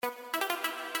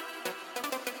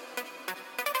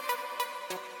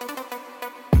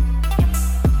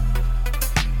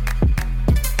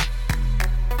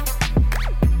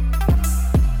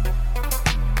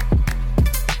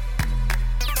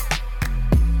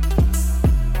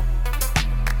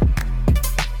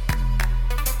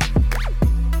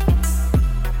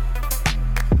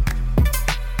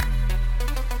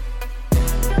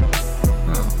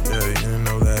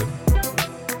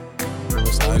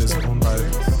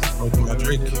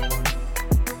Drake.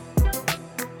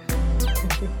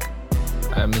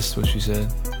 I missed what you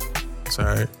said. It's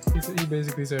alright. He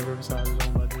basically said Riverside is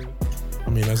owned by Drake. I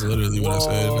mean, that's literally what I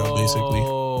said. No, basically.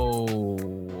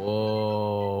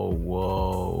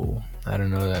 Whoa. I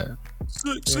don't know that.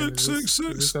 Six.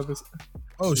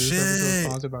 Oh, shit.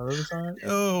 Sponsored by Riverside?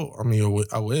 Oh, I mean,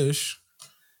 I wish.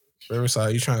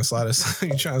 Riverside, you trying to slide us?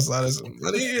 You trying to slide us some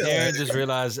money? Darren just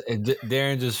realized.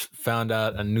 Darren just found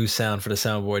out a new sound for the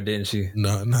soundboard, didn't she?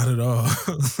 No, not at all.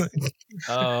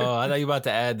 Oh, I thought you were about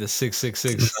to add the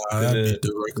 666. Nah, that'd be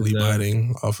directly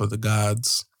biting off of the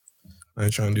gods. I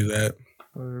ain't trying to do that.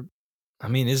 I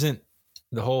mean, isn't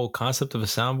the whole concept of a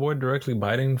soundboard directly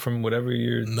biting from whatever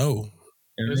you're? No.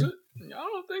 Is it? I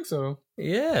don't think so.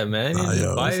 Yeah, man.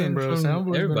 Biting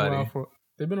from everybody.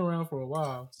 They've been around for a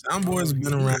while. Soundboard's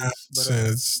been around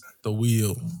since the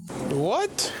wheel.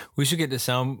 What? We should get the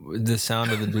sound of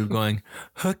the dude going,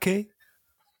 okay.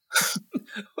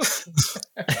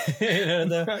 Yeah, I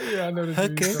know the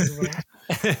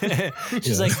okay.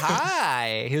 She's like,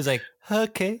 hi. He was like,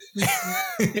 okay.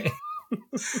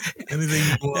 Anything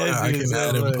you want, I can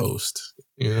add in post.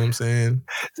 You know what I'm saying?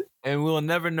 And we'll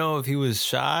never know if he was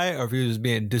shy or if he was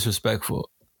being disrespectful.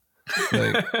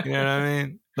 Like, you know what I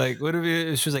mean? Like, what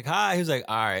if she was like, hi? He was like,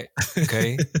 all right,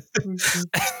 okay.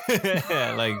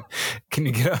 Like, can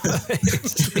you get off my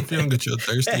face? If you don't get your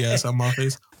thirsty ass on my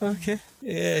face. Okay.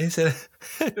 Yeah, he said,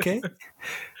 okay.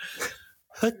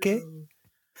 Okay.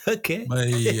 But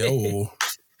yo,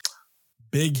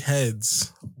 big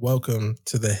heads, welcome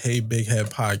to the Hey Big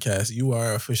Head podcast. You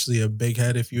are officially a big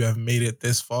head if you have made it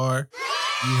this far.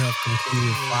 You have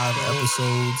completed 5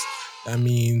 episodes. That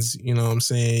means, you know what I'm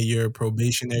saying, your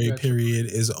probationary period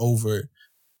is over.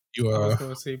 You are, I was going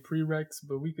to say prereqs,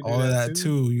 but we could do all that of that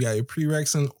too. You got your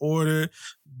prereqs in order.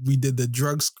 We did the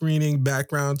drug screening,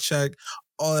 background check.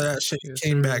 All of that shit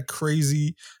came back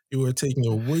crazy. You were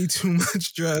taking way too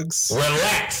much drugs.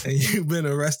 Relax. And you've been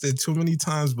arrested too many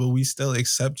times, but we still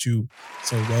accept you.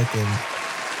 So welcome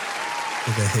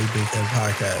to the Hey Big Head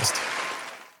podcast.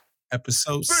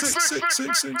 Episode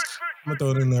 666. I'm going to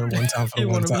throw it in there one time for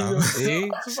one time.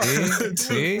 See?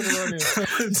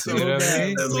 So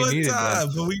bad. That's one time,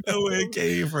 but we know where it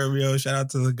came from, yo. Shout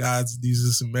out to the gods,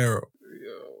 Jesus and Mero.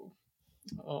 Yo.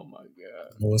 Oh, my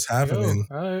God. What's happening?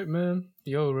 Yo, all right, man.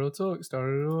 Yo, real talk.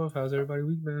 Started it off. How's everybody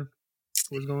week been?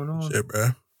 What's going on? Shit, bro.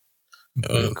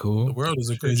 Cool. The world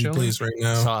is a crazy place right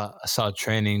now. I saw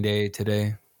Training Day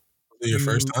today. Your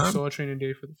first time? Saw Training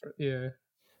Day for the first, yeah.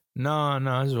 No,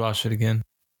 I just watched it again.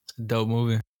 It's a dope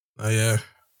movie. Oh yeah,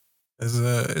 it's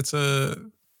a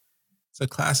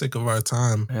classic of our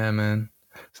time. Yeah, man.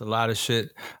 It's a lot of shit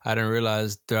I didn't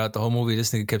realize throughout the whole movie.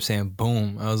 This nigga kept saying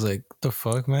boom. I was like, the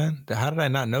fuck, man? How did I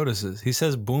not notice this? He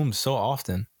says boom so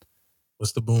often.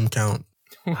 What's the boom count?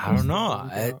 I don't know.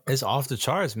 It's off the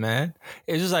charts, man.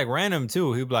 It's just like random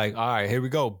too. He'd be like, all right, here we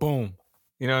go. Boom.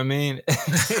 You know what I mean?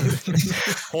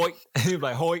 Hoit. He'd be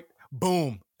like, hoit.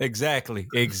 Boom. Exactly.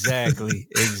 I'd be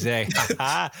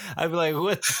like,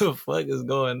 what the fuck is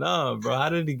going on, bro? How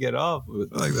did he get off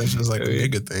with Like that's just like a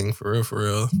nigga thing, for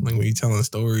real. Like when you telling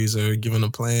stories or giving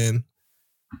a plan.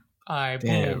 All right,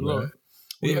 boom, look.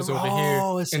 We was over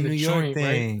here it's in a the New York joint,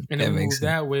 thing. right? And then we moved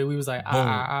that way. We was like,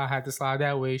 I had to slide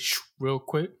that way real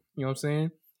quick. You know what I'm saying?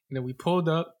 And then we pulled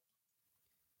up.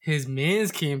 His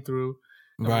mans came through.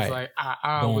 And was like,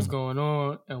 what's going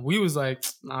on? And we was like,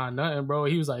 nah, nothing, bro.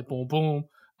 He was like, boom, boom.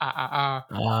 Don't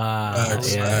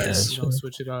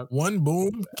switch it up. One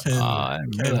boom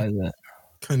can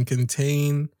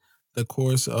contain the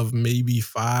course of maybe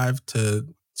 5 to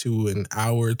an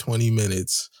hour, 20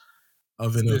 minutes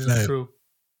of an event. Is true.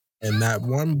 And that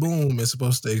one boom is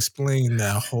supposed to explain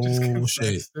that whole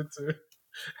shit.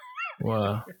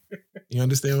 Wow. You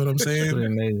understand what I'm saying? Really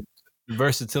amazing.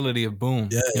 Versatility of boom.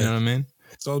 Yeah. You know what I mean?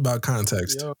 It's all about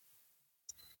context.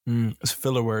 It's a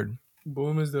filler word.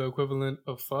 Boom is the equivalent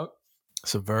of fuck.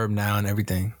 It's a verb, noun,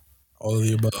 everything. All of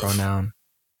the above. Pronoun.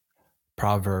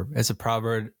 Proverb. It's a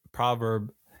proverb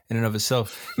in and of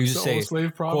itself. You just say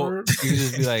slave proverb. Quote, you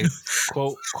just be like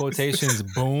quotations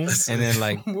boom and then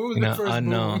like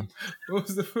unknown. What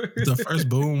was the first? The first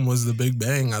boom was the Big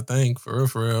Bang, I think, for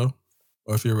real.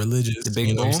 Or if you're religious, the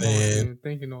big boom. What I'm saying?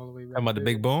 Thinking all the way back. Talking about the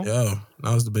Big Boom. Yo,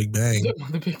 that was the Big Bang.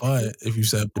 But if you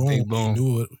said boom,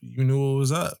 you knew what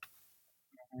was up.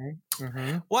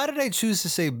 Mm-hmm. Why did they choose to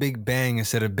say Big Bang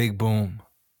instead of Big Boom?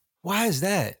 Why is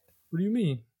that? What do you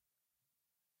mean?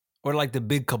 Or like the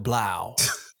Big Kablow.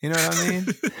 You know what I mean?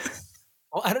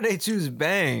 Why did they choose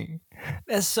Bang?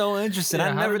 That's so interesting.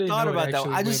 Yeah, I never thought about that.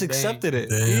 I just accepted it.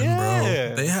 Damn,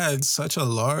 bro. They had such a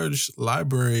large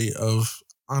library of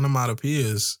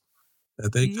onomatopoeias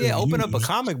that they could open up a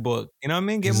comic book. You know what I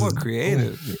mean? Get more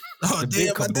creative. Oh,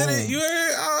 damn, I did it. You heard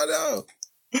it? Oh,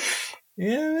 no.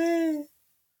 Yeah, man.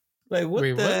 Like, what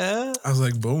the hell? I was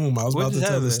like, boom. I was about to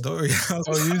tell the story.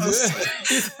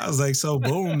 I was like, so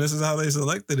boom, this is how they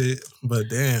selected it. But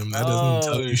damn, that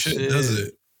doesn't tell you shit, does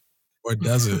it? Or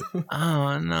does it?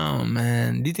 I don't know,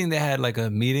 man. Do you think they had like a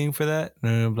meeting for that?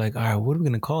 And they're like, all right, what are we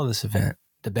going to call this event?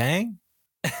 The Bang?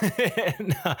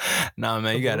 nah,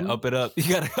 man, you got to up it up. You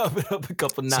got to up it up a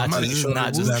couple notches. This is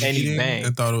not just any bang. I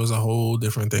thought it was a whole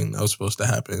different thing that was supposed to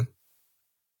happen.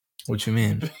 What you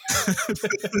mean?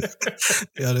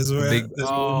 Yeah, this is where the big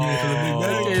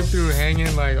bang came through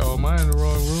hanging like, oh, am I in the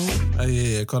wrong room? Oh,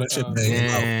 yeah, call that shit banging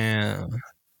out.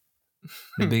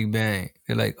 The Big Bang.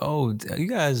 They're like, oh, you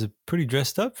guys are pretty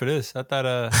dressed up for this. I thought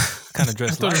kind of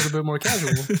dressed I thought it was a bit more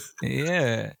casual.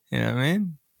 Yeah, you know what I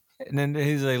mean? And then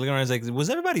he's like looking around, he's like,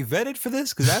 was everybody vetted for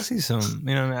this? Because I see some,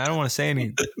 you know what I mean? I don't want to say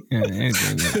anything. I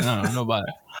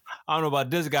don't know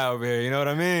about this guy over here, you know what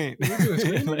I mean?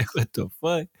 Like, what the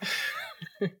fuck?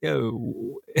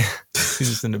 Yo, he's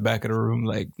just in the back of the room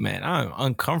like, man, I'm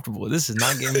uncomfortable. This is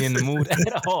not getting me in the mood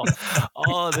at all.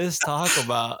 All this talk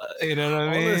about, you know what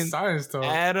I mean? All this science talk.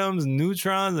 Atoms,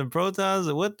 neutrons, and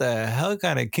protons. What the hell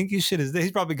kind of kinky shit is this?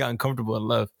 He's probably gotten comfortable and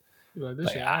left. Like,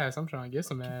 this shit ass. I'm trying to get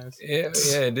some ass. Yeah,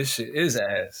 this shit is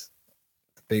ass.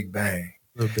 The Big Bang.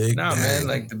 The Big Bang. Man,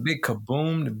 like the big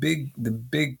kaboom, the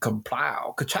big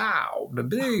kaplow, ka-chow, the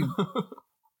big...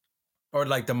 Or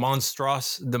like the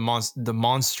monstrous,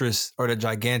 or the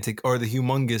gigantic, or the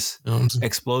humongous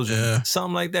explosion. Yeah.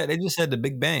 Something like that. They just said the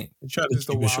Big Bang. They try to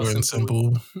keep it short and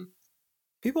simple.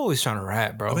 People always trying to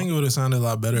rap, bro. I think it would have sounded a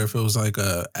lot better if it was like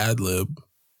a ad-lib.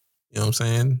 You know what I'm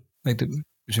saying? Like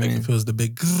if it was the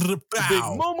big... The big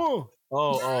mama.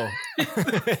 Oh.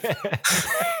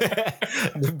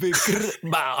 The big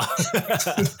bow.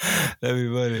 That'd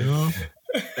be funny. You know?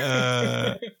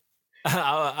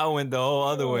 I went the whole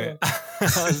other way.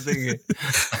 I was thinking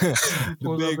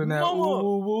the big up in that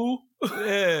woo.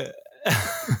 Yeah.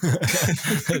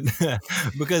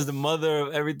 Because the mother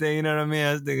of everything, you know what I mean?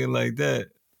 I was thinking like that.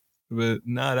 But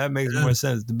nah, that makes more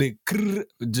sense. The big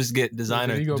just get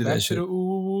designer. Did he go to do back that to the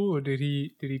ooh, or did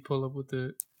he pull up with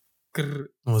the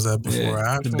Was that before or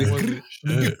after? The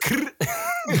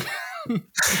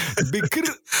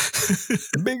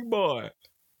big boy.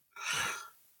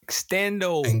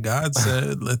 Extendo. And God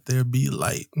said, let there be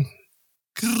light.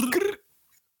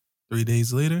 3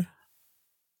 days later.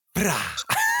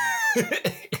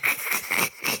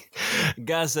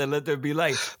 God said, let there be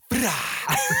light.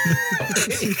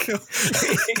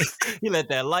 He let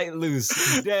that light loose.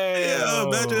 Damn. Yeah,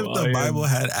 imagine if the Bible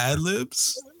had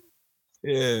ad-libs.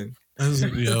 Yeah.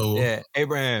 Yo. Yeah.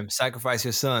 Abraham, sacrifice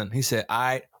your son. He said,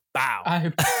 I bow.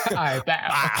 I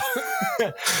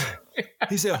bow.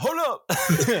 He said, hold up.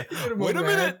 Wait a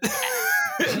minute.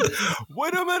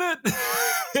 Wait a minute.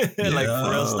 Like for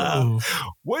real style.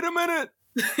 Wait a minute.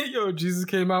 Yo, Jesus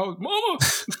came out. Mama.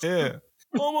 Yeah.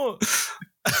 Mama.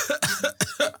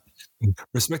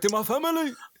 Respecting my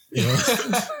family. Yo,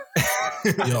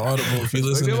 Audible, if you're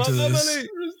listening to this.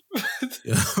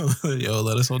 Yo,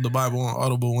 let us hold the Bible on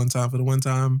Audible one time for the one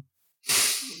time.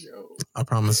 I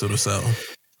promise it'll sell.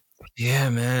 Yeah,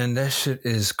 man, that shit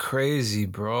is crazy,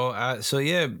 bro. So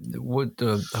yeah, what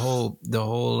the whole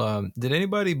did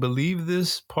anybody believe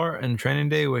this part in Training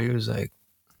Day where he was like,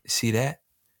 see that?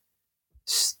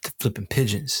 It's the flipping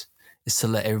pigeons. It's to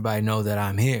let everybody know that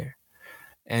I'm here.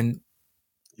 And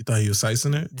you thought he was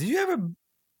sizing it? Did you ever,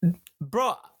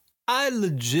 bro? I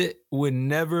legit would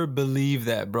never believe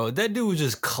that, bro. That dude was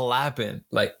just clapping.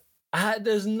 Like,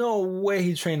 there's no way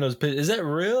he trained those pigeons. Is that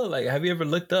real? Like, have you ever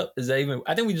looked up? Is that even?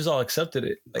 I think we just all accepted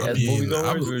it. Like, as moviegoers,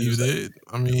 I believed it.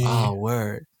 I mean, oh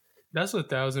word, that's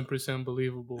 1,000%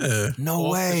 believable. Yeah. No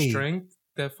way. The strength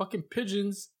that fucking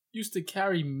pigeons used to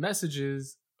carry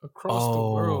messages across the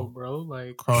world, bro. Like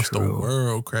across the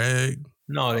world, Craig.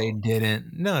 No, they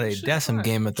didn't. No, that's some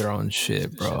Game of Thrones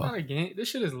shit, bro. This shit not a game. This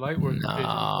shit is light work for pigeons,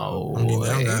 bro. I mean,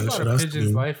 think about a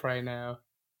pigeon's life right now.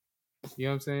 You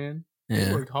know what I'm saying? Yeah.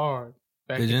 They worked hard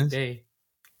back in the day.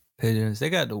 Pigeons, they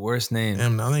got the worst name.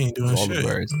 Damn, now they ain't doing all shit. The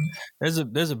birds.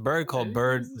 There's a bird called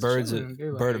Bird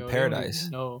of Paradise.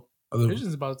 No,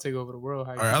 pigeons about to take over the world.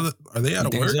 Are they out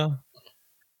of work? So?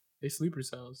 They sleeper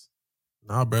cells.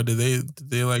 Nah, bro. Did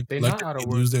they like not out of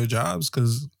work. Lose their jobs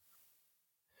because?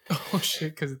 Oh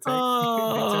shit! Because it's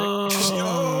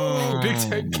Big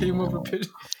Tech came over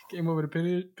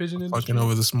the pigeon industry. Fucking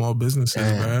over the small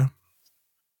businesses, bro.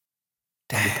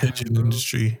 Damn, the pigeon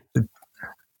industry. The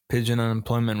pigeon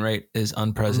unemployment rate is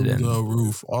unprecedented. The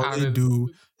roof. All they do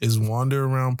is wander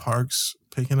around parks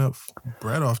picking up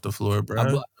bread off the floor,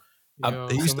 bro.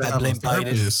 They used to have a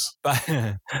therapist.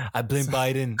 I blame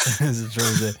Biden.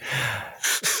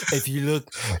 If you look,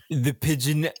 the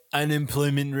pigeon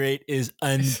unemployment rate is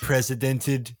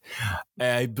unprecedented.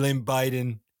 I blame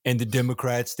Biden and the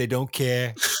Democrats. They don't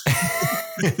care.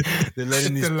 They're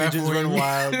letting these pigeons run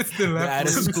wild. They're out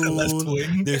of school.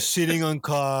 They're shitting on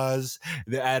cars.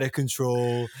 They're out of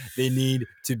control. They need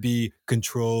to be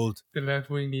controlled. The left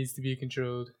wing needs to be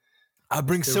controlled. I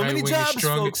bring so many jobs,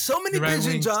 folks. So many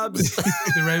pigeon jobs.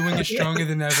 The right wing is stronger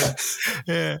than ever.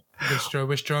 Yeah.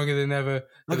 We're stronger than ever.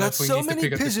 I got so many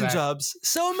pigeon jobs.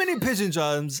 So many pigeon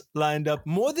jobs lined up.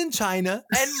 More than China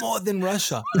and more than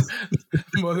Russia.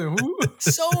 More than who?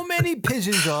 So many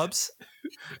pigeon jobs.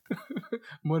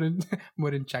 More than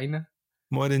China.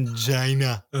 More than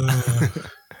China.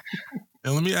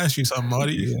 And let me ask you something,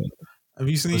 Marty. Have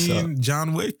you seen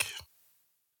John Wick?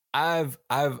 I've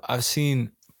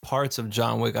seen parts of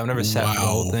John Wick. I've never sat through the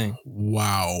whole thing.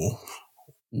 Wow.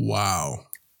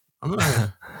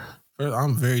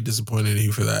 I'm very disappointed in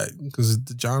you for that, because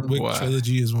the John Wick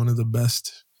trilogy is one of the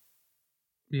best.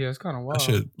 Yeah, it's kind of wild. That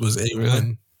shit was A1.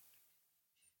 Really?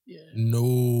 Yeah.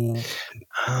 No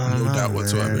doubt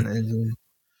whatsoever.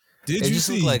 Did you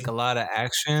see like a lot of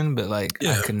action, but like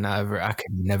I could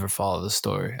never follow the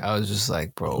story. I was just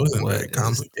like, bro, it wasn't very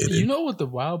complicated. You know what the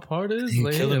wild part is?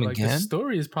 Like, the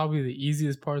story is probably the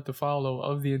easiest part to follow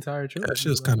of the entire trilogy. That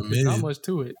shit's kind of mid. Not much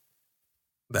to it.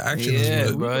 The action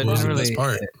was the best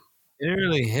part. It didn't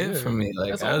really hit for me.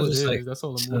 Like that's I was just like, that's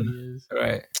all the movie is.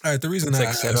 Right. All right. The reason I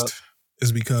asked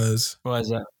is because why is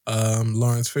that?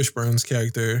 Lawrence Fishburne's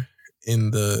character in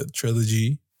the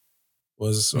trilogy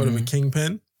was sort of a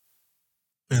kingpin.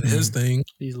 And his thing,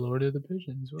 he's Lord of the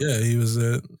Pigeons. Right? Yeah, he was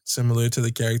similar to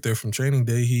the character from Training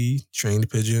Day. He trained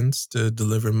pigeons to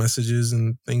deliver messages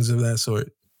and things of that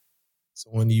sort. So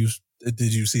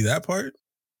did you see that part?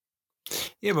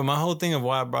 Yeah, but my whole thing of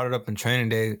why I brought it up in Training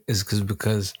Day is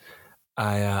because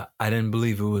I didn't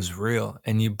believe it was real,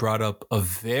 and you brought up a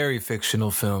very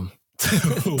fictional film.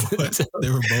 They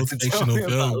were both fictional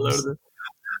films.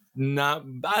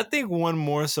 I think one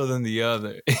more so than the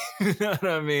other. You know what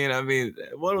I mean? I mean,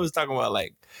 one was talking about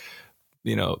like,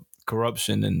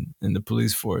 corruption in the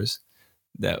police force.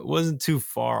 That wasn't too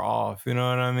far off. You know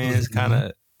what I mean? It's kind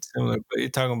of similar, but you're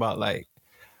talking about like,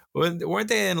 weren't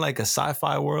they in like a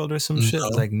sci-fi world or some shit?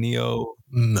 Like Neo?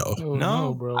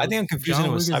 No, bro. I think I'm confusing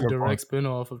it with Cyberpunk. Is a direct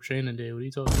spinoff of Training Day. What are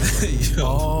you talking about?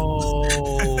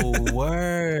 Oh,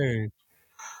 word.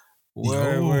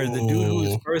 Where the dude who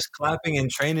was first clapping in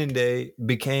Training Day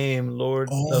became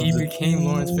he became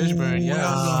Lawrence Fishburne.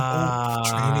 Yeah,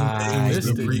 Training Day was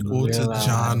the prequel to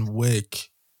John Wick.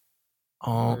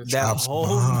 Oh, that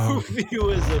whole movie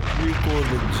was a prequel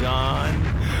to John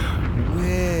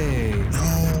Wick.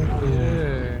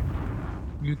 Yeah,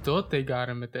 you thought they got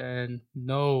him at the end?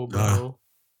 No, bro.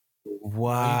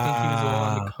 Wow. You think he was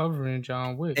all undercover in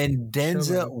John Wick? And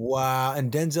Denzel,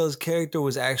 and Denzel's character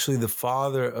was actually the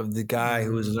father of the guy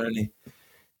who was learning.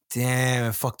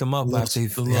 Damn, it fucked him up after he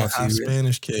the little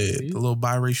Spanish kid, the little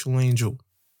biracial angel.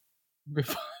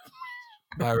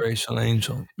 Biracial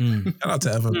angel. Shout out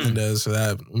to Evan Mendez for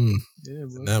that.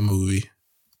 That movie.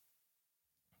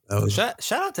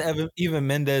 Shout out to Eva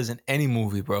Mendes in any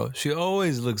movie, bro. She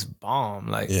always looks bomb.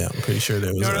 Like, yeah, I'm pretty sure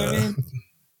there was. You know what I mean?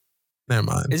 Never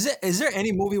mind. Is there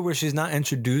any movie where she's not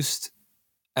introduced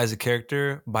as a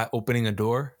character by opening a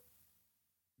door?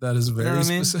 That is very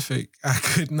specific. I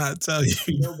could not tell you.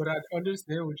 No, but I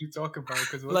understand what you're talking about,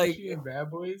 because wasn't she in Bad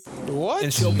Boys? What?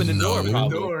 And she opened the door.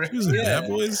 She was in Bad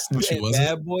Boys? No, she wasn't.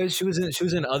 Bad Boys. She was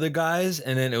in Other Guys,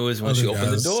 and then it was when she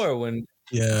opened the door.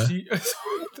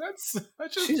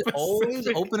 She's always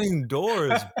opening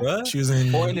doors, bro. She was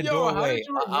in a doorway.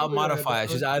 I'll modify it.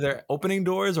 She's either opening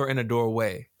doors or in a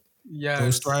doorway. Yeah,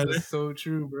 Ghost Rider. That's so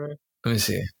true, bro. Let me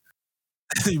see.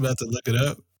 You about to look it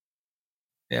up?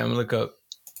 Yeah, I'm gonna look up.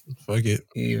 Fuck it.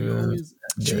 She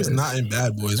was not in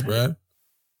Bad Boys, bro.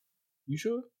 You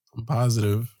sure? I'm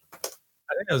positive. I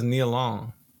think that was Nia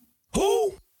Long.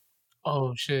 Who?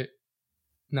 Oh shit.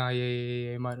 Nah,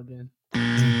 yeah. It might have been.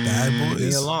 In Bad Boys?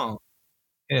 Nia Long.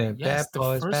 Yeah, yes, Bad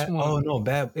Boys.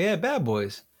 Bad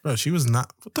Boys. Bro, she was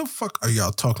not. What the fuck are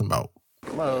y'all talking about?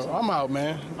 Bro, I'm out,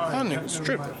 man. That nigga's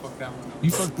tripping.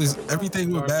 You fucked everything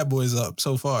with Bad Boys up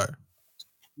so far.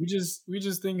 We just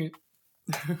thinking.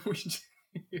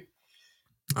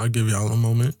 I'll give y'all a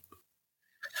moment.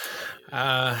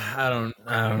 I don't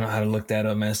know how to look that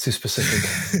up, man. It's too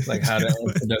specific. Like how the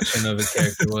introduction of a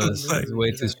character was. It's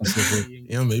way too specific.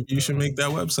 Yeah, maybe you should make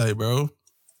that website, bro.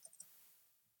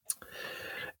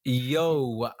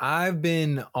 Yo, I've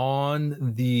been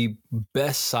on the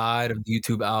best side of the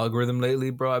YouTube algorithm lately,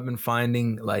 bro. I've been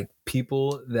finding like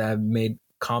people that have made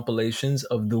compilations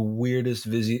of the weirdest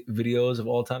videos of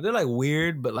all time. They're like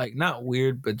weird, but like not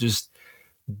weird, but just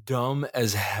dumb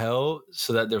as hell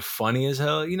so that they're funny as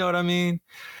hell. You know what I mean?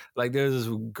 Like there's this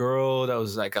girl that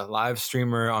was like a live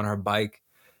streamer on her bike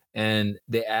and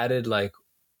they added like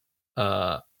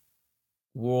World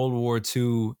War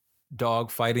II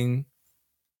dog fighting,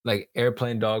 like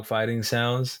airplane dog fighting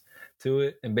sounds to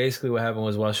it. And basically what happened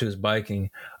was while she was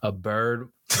biking, a bird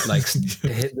like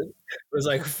was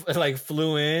like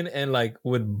flew in and like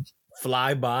would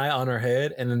fly by on her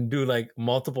head and then do like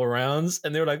multiple rounds.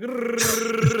 And they were like, and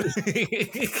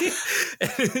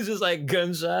it's just like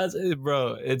gunshots.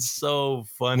 Bro, it's so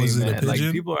funny, man. Like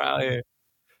people are out here.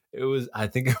 It was, I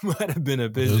think it might have been a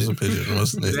pigeon. It was a pigeon,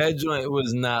 wasn't it? That joint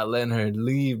was not letting her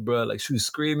leave, bro. Like she was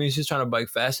screaming. She was trying to bike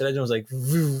faster. That joint was like,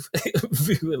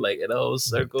 like in a whole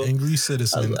circle. Angry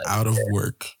citizen like, out of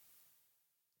work.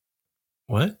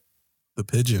 What? The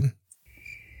pigeon.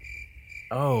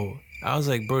 Oh, I was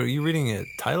like, bro, are you reading a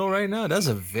title right now? That's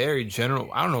a very general.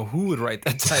 I don't know who would write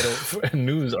that title for a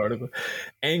news article.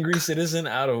 Angry citizen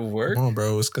out of work. Come on,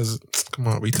 bro. It's because, come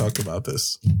on, we talked about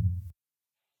this.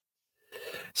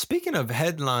 Speaking of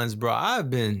headlines, bro, I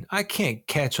can't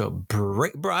catch a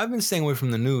break. Bro, I've been staying away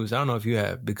from the news. I don't know if you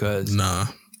have because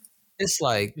it's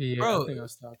like, bro, I think I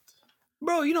stopped.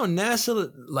 Bro, you know, NASA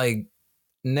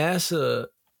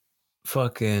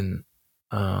fucking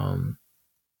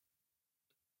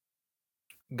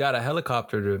got a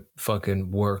helicopter to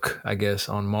fucking work, I guess,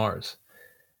 on Mars.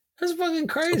 That's fucking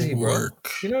crazy, bro.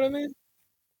 You know what I mean?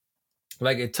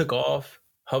 Like it took off,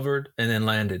 hovered, and then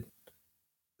landed.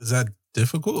 Is that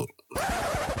difficult?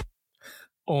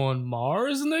 On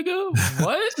Mars, nigga?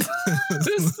 What?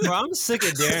 Bro, I'm sick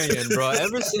of Darian, bro.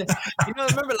 Ever since,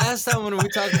 remember last time when we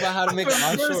talked about how to make an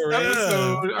offshore rig?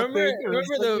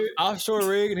 Remember the offshore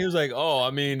rig? And he was like, oh,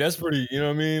 I mean, that's pretty, you know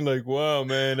what I mean? Like, wow,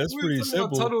 man, that's pretty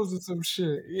simple. Tunnels and some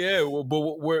shit. Yeah, well,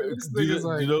 but do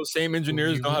those same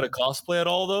engineers know how to cosplay at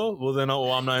all, though? Well, then,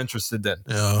 I'm not interested then.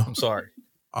 Yeah. I'm sorry.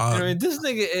 I mean, this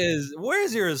nigga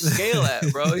where's your scale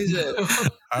at, bro? He's got an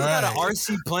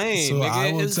RC plane. So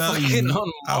nigga.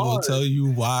 I will tell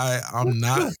you why I'm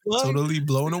not totally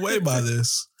blown away by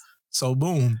this. So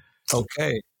boom.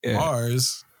 Okay. Yeah.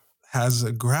 Mars has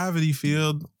a gravity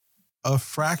field a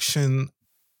fraction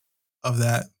of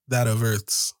that of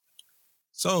Earth's.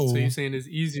 So you're saying it's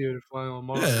easier to fly on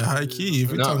Mars? Yeah, high key.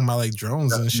 If you're talking about like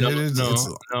drones and shit, it's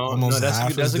almost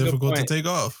half as difficult to take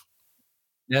off.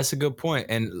 That's a good point.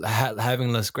 And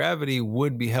having less gravity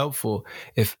would be helpful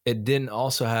if it didn't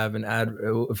also have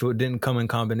if it didn't come in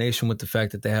combination with the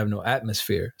fact that they have no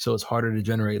atmosphere. So it's harder to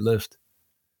generate lift.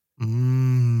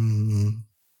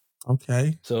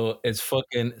 Okay. So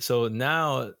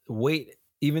now weight,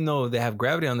 even though they have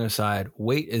gravity on their side,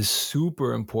 weight is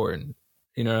super important.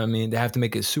 You know what I mean? They have to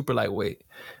make it super lightweight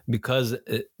because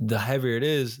the heavier it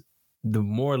is, the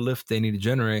more lift they need to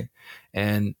generate.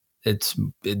 And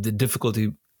the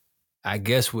difficulty, I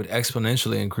guess, would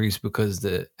exponentially increase because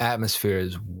the atmosphere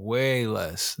is way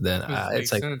less than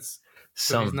it's like sense.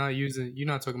 So you're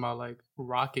not talking about like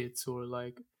rockets or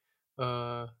like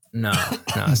no,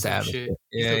 it's the atmosphere.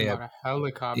 Yeah. About a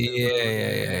helicopter.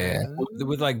 Yeah.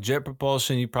 With like jet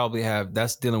propulsion, you probably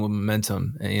that's dealing with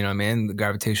momentum and you know what I mean, the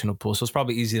gravitational pull. So it's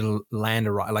probably easier to land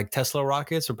like Tesla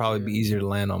rockets would probably be easier to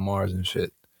land on Mars and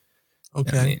shit. Okay. You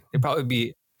know what I mean? It'd probably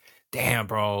be damn,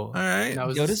 bro. All right. Now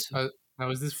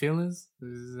is this feelings?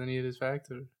 Is any of this fact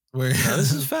or? No,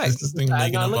 this is fact. This thing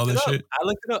making up all this shit. I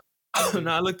looked it up.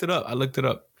 No, I looked it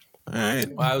up. All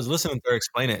right. Well, I was listening to her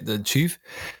explain it. The chief,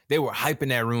 they were hyping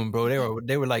that room, bro.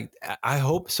 They were like, I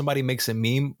hope somebody makes a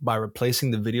meme by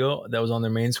replacing the video that was on their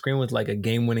main screen with like a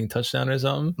game-winning touchdown or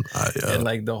something, and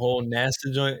like the whole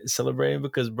NASA joint celebrating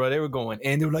because, bro, they were going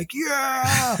and they were like,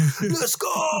 yeah, let's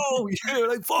go, yeah,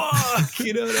 like fuck,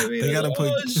 you know what I mean? They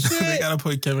gotta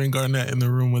put Kevin Garnett in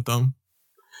the room with them.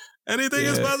 Anything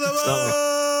is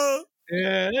possible.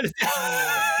 Yeah.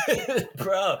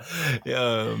 Bro,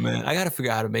 yo, man, I gotta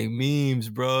figure out how to make memes,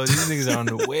 bro. These niggas are on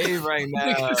the wave right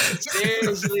now.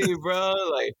 Seriously, bro.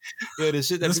 Like, yo, the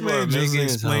shit that people are making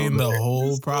just explain the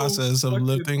whole process of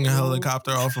lifting a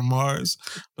helicopter off of Mars.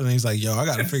 But then he's like, yo, I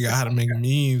gotta figure out how to make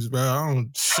memes, bro.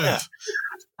 This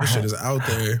shit is out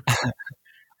there.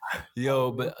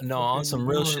 Yo, but no, on some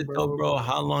real shit though, bro.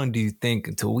 How long do you think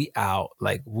until we out?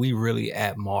 Like, we really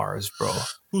at Mars, bro?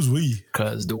 Who's we?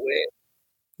 Because the way,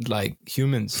 like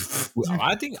humans,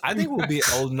 I think we'll be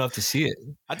old enough to see it.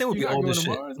 I think we'll be old as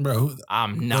shit, bro.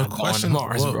 I'm not going to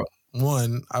Mars, bro.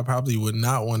 One, I probably would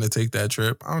not want to take that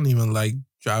trip. I don't even like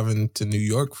driving to New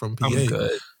York from PA. I'm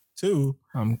good. 2,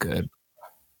 I'm good.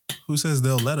 Who says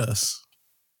they'll let us?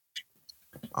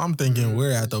 I'm thinking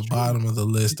we're at the bottom of the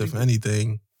list, if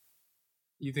anything.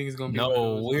 You think it's gonna be?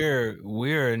 No,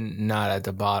 we're not at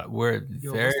the bottom. We're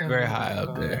very, very high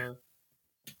up there.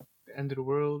 The end of the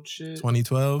world shit.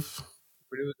 2012.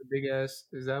 But it was a big ass.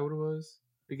 Is that what it was?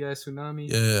 Big ass tsunami.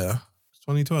 Yeah,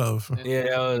 2012. Yeah,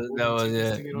 that was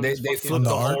it. They flipped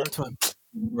the whole.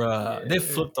 Bruh, they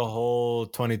flipped the whole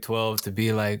 2012 to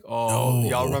be like,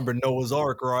 y'all remember Noah's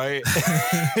Ark, right?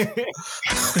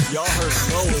 Y'all heard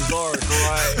Noah's Ark,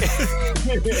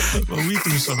 right? Well, we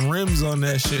threw some rims on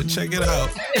that shit. Check it out.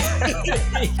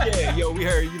 Yeah, yo, we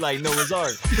heard you like Noah's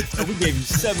Ark. So we gave you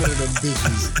 7 of them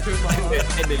bitches.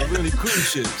 And they really cruise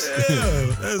ships.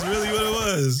 Yeah, that's really what it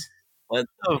was. What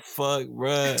the fuck,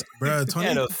 bruh? Bruh,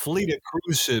 had a fleet of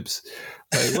cruise ships.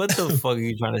 Like, what the fuck are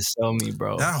you trying to sell me,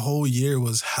 bro? That whole year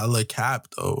was hella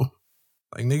capped, though.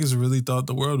 Like, niggas really thought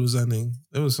the world was ending.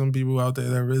 There was some people out there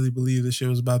that really believed the shit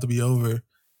was about to be over.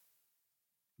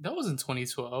 That was in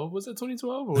 2012. Was it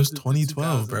 2012? It was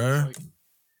 2012, bro. Like,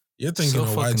 you're thinking of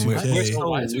Y2K. We're so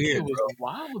weird, bro. Bro.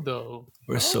 Wild, though.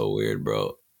 We're so weird,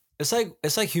 bro. It's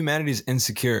like humanity's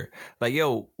insecure. Like,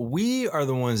 yo, we are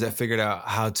the ones that figured out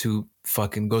how to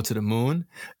fucking go to the moon,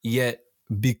 yet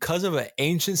because of an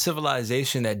ancient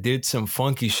civilization that did some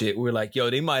funky shit, we're like,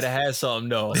 yo, they might have had something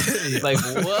though. Like,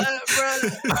 what,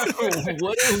 bro?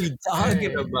 What are we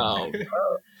talking about, bro?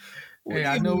 Hey,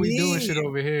 I know we doing shit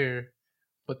over here,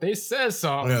 but they said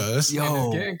something. Yeah, it's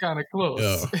getting kind of close.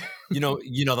 Yeah. You know,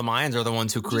 the Mayans are the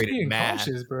ones who created math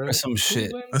or some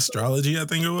shit. Astrology, I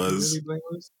think it was.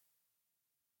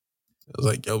 It was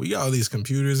like, yo, we got all these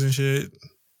computers and shit,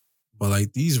 but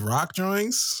like these rock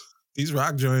drawings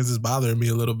is bothering me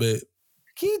a little bit.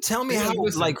 Can you tell me how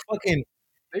like fucking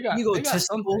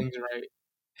egotistical, right?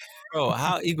 Bro,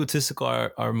 how egotistical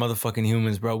are motherfucking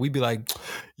humans, bro? We be like,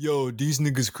 yo, these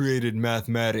niggas created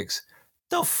mathematics.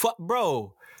 The fuck,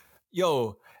 bro?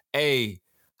 Yo, hey,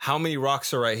 how many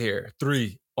rocks are right here?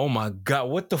 3. Oh my God,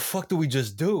 what the fuck did we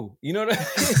just do? You know what I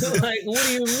mean? Like, what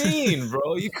do you mean,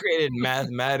 bro? You created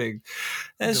mathematics.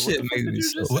 That shit makes me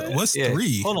so... What's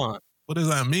 3? Hold on. What does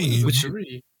that mean? What's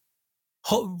 3?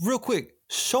 Real quick,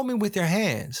 show me with your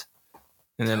hands.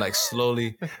 And then like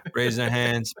slowly raise their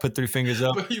hands, put 3 fingers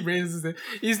up. But he raises it.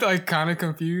 He's like kind of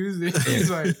confused.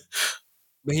 He's like...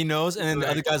 But he knows, and then the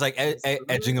other guy's like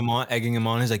egging him on.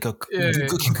 He's like, keep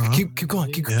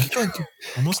going.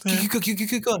 Almost there.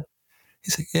 Keep going.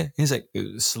 He's like, yeah. He's like,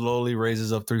 slowly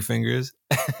raises up 3 fingers.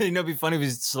 You know, it'd be funny if he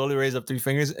slowly raised up 3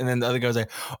 fingers, and then the other guy's like,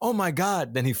 oh my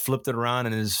God. Then he flipped it around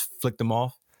and just flicked them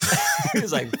off.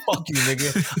 He's like, fuck you,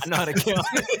 nigga. I know how to count.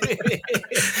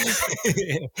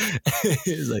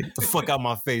 He's like, the fuck out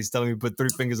my face, telling me to put 3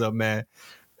 fingers up, man.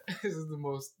 This is the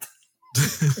most...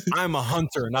 I'm a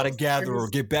hunter, not a gatherer.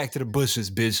 Get back to the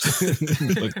bushes, bitch.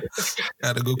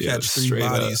 Gotta go catch 3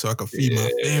 bodies so I can feed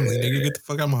my family. Nigga, get the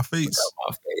fuck out of my face.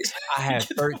 I have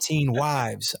 13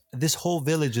 wives. This whole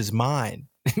village is mine.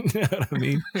 You know what I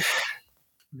mean?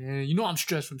 Man, you know I'm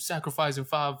stressed from sacrificing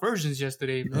 5 virgins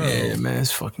yesterday, man. Yeah, man,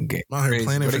 it's fucking gay. I'm here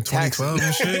planning for 2012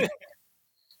 and shit.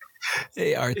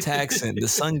 They are taxing. The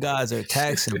sun gods are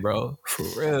taxing, bro. For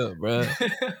real, bro.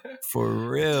 For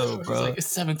real, bro.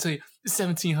 It's like it's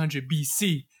 1700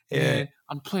 BC. Yeah. Man,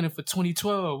 I'm planning for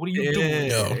 2012. What are you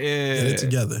doing? Yo, get it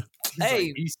together.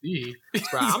 Hey, like BC.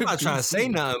 Bro, I'm not trying to say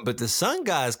nothing, but the sun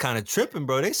guys kind of tripping,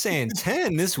 bro. They saying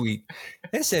 10 this week.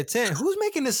 They said 10. Who's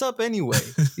making this up anyway?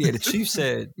 Yeah, the chief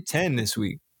said 10 this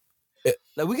week.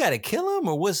 Like, we got to kill him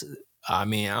or what's... I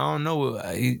mean, I don't know.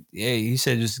 He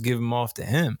said just give him off to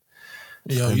him.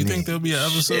 Yo, you think there'll be an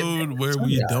episode where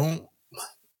we don't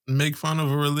make fun of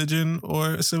a religion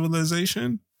or a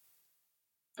civilization?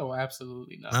 Oh,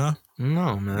 absolutely not. Huh?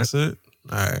 No, man. That's it?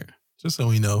 All right. Just so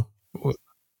we know.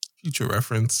 Future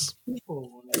reference. What,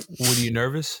 are you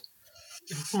nervous?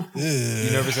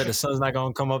 You nervous that the sun's not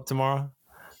going to come up tomorrow?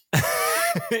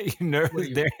 You nervous?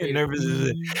 They're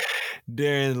nervous.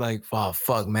 They're like, oh,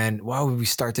 fuck, man. Why would we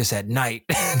start this at night?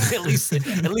 at least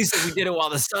if we did it while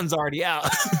the sun's already out.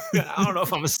 I don't know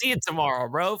if I'm going to see it tomorrow,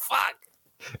 bro. Fuck.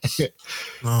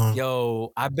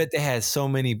 Yo, I bet they had so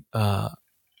many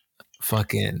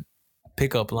fucking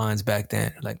pickup lines back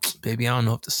then. Like, baby, I don't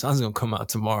know if the sun's going to come out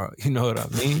tomorrow. You know what I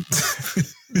mean?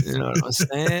 You know what I'm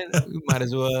saying? We might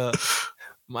as well.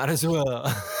 Have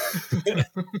you ever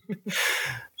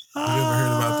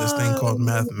heard about this thing called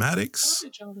mathematics?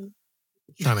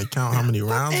 Trying to count how many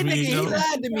rounds we go. He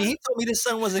lied to me. He told me the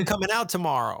sun wasn't coming out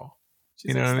tomorrow.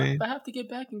 She's like, what I mean? I have to get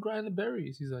back and grind the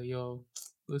berries. He's like, yo,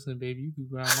 listen, baby, you can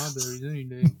grind my berries any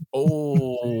day.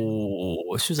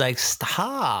 Oh, she was like,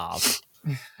 stop.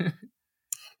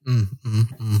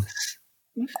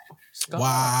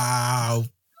 Wow.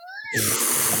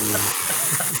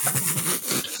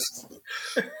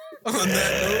 On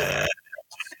that note,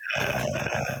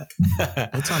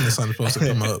 what time the sun supposed to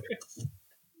come up?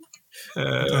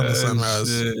 What time the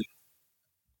sunrise?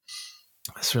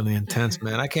 That's really intense,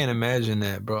 man. I can't imagine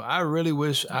that, bro. I really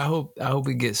wish. I hope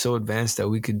we get so advanced that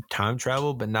we could time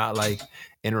travel, but not like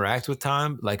interact with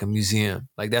time like a museum.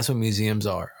 Like that's what museums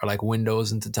are like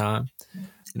windows into time. You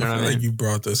know what I mean? Like you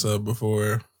brought this up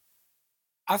before.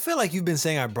 I feel like you've been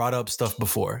saying I brought up stuff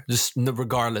before, just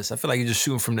regardless. I feel like you're just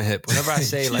shooting from the hip. Whenever I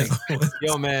say like,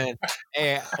 yo, man,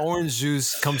 hey, orange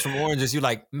juice comes from oranges, you're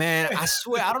like, man, I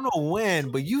swear, I don't know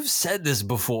when, but you've said this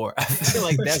before. I feel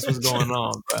like that's what's going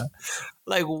on, bro.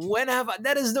 Like, when have I?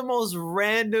 That is the most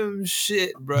random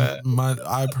shit, bro.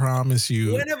 I promise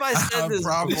you. When have I said this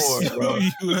before, bro?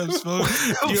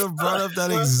 You have brought up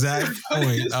that exact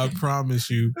point. I promise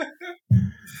you.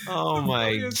 Oh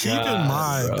my God. Keep in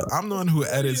mind, bro. I'm the one who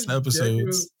edits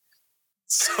episodes.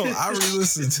 So I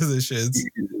re-listen to the shits.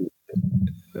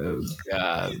 Oh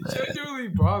God, man. Genuinely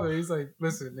bothered. He's like,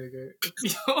 listen, nigga.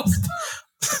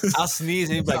 I'll sneeze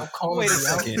and he's like, wait a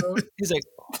second. He's like,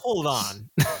 hold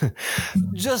on.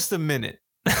 Just a minute.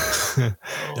 Yo,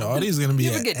 Audie's gonna be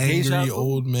an angry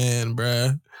old man,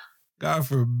 bruh. God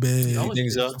forbid. I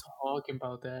was talking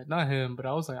about that. Not him, but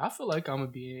I was like, I feel like I'm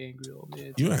gonna be an angry old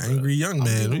man. You're an angry young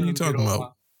man. What are you talking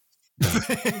about?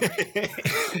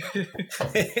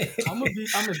 I'm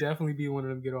gonna definitely be one of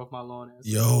them get off my lawn.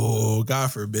 Yo,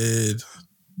 God forbid.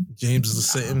 James is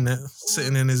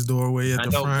sitting in his doorway at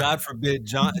the front. God forbid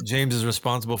James is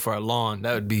responsible for our lawn.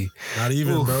 That would be not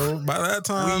even, bro. By that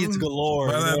time, weeds galore.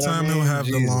 By that time, he'll have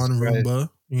the lawn Roomba.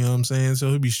 You know what I'm saying? So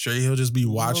he'll be straight. He'll just be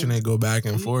watching it go back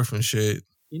and forth and shit.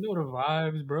 You know the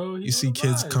vibes, bro. You see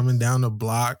kids coming down the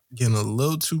block, getting a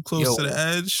little too close to the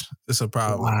edge. It's a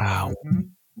problem. Wow.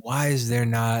 Why is there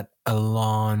not a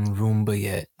lawn Roomba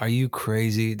yet? Are you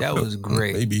crazy? That was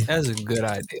great. Maybe. That's a good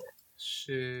idea.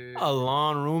 Shit. A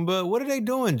lawn Roomba? What are they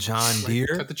doing, John Deere?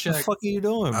 Cut the check. What the fuck are you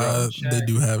doing, bro? They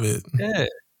do have it. Yeah.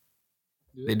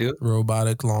 They do?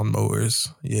 Robotic lawn mowers.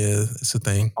 Yeah, it's a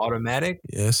thing. Automatic?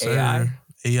 Yes, sir.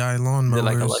 AI lawn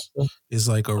mowers is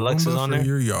like a Alexa's Roomba for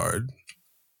your yard.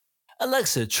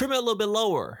 Alexa, trim it a little bit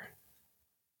lower.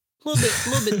 A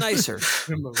little bit nicer.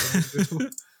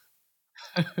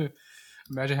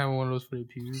 Imagine having one of those for your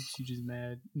pubes. You just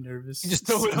mad, nervous. You just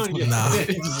throw it on your head.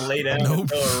 You just lay down and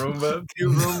throw a Roomba.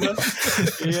 Pube Roomba.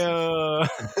 Yeah.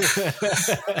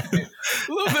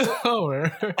 A little bit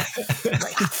lower.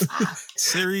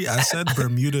 Siri, I said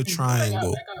Bermuda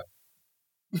Triangle.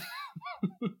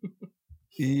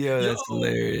 Yeah, that's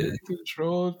hilarious.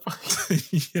 Controlled.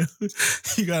 Yeah.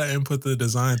 You gotta input the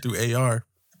design through AR.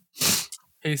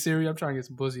 Hey Siri, I'm trying to get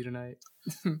some pussy tonight.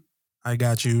 I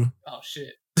got you. Oh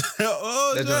shit.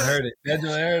 Oh, that don't hurt it. That don't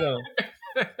hurt him.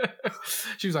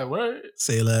 She was like, "What?"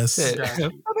 Say less.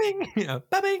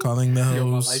 Ba-bing. Calling the hose. Yo,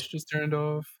 my lights just turned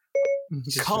off.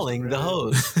 Calling the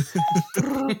hose.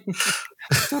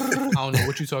 I don't know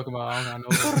what you talking about. I don't know.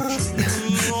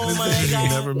 Oh my God. You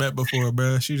never met before,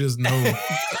 bro. She just knows.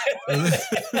 There's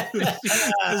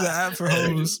an app for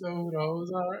hose. Know who the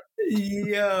hoes are.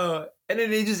 Yo. And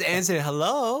then they just answered,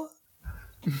 hello?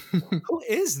 Who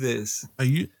is this? Are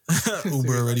you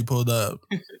Uber already pulled up?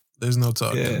 There's no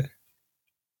talking. Yeah.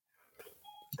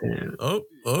 Damn.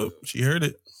 Oh, she heard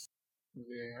it.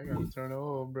 Yeah, I gotta turn it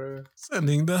on, bro.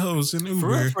 Sending the host in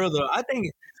Uber. For real though, I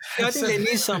think they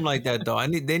need something like that though.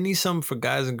 They need something for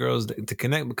guys and girls to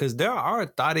connect, because there are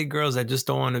thotty girls that just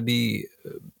don't want to be,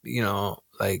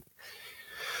 like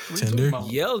Tinder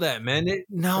yelled at, man.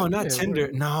 Not Tinder.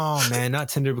 No, man, not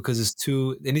Tinder, because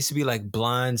it needs to be like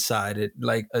blindsided,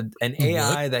 like an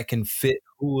AI that can fit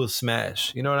who will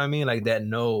smash. You know what I mean? Like that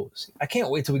knows. I can't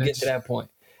wait till we get to that point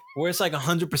where it's like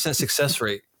 100% success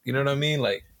rate. You know what I mean?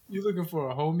 Like, you looking for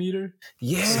a home meter?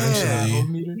 Yeah.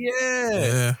 Home meter?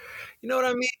 Yeah. You know what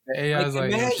I mean? The AI is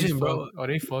like, imagine, bro. Oh,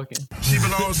 they fucking. She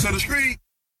belongs to the street.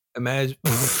 Imagine. The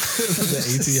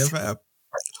ATF app.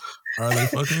 Are they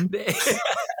fucking?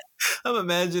 I'm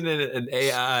imagining an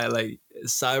AI like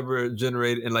cyber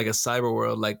generated in like a cyber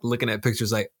world, like looking at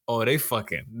pictures like, oh, they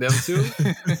fucking them too.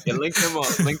 Yeah, link them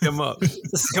up.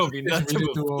 It's gonna be nothing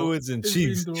but fluids and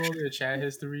cheese. Through all their chat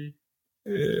history.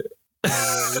 Yeah.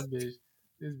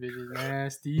 This bitch is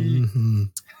nasty. Mm-hmm.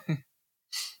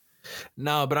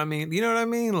 No, but I mean, you know what I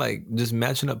mean? Like just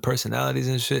matching up personalities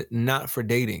and shit, not for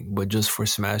dating, but just for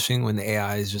smashing, when the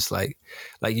AI is just like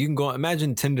you can go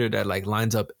imagine Tinder that like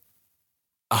lines up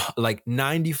like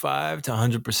 95 to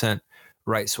 100%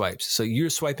 right swipes. So you're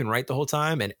swiping right the whole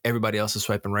time and everybody else is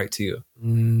swiping right to you.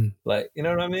 Like, you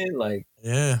know what I mean? Like,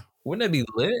 yeah. Wouldn't that be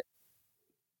lit?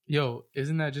 Yo,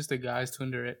 isn't that just a guy's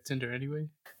Tinder anyway?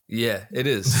 Yeah, it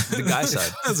is. The guy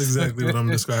side. That's exactly what I'm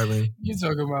describing. You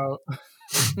talking about?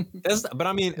 But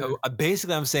I mean,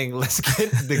 basically, I'm saying let's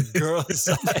get the girl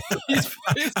side.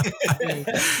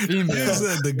 You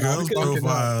said the girls'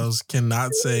 profiles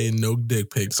cannot say no dick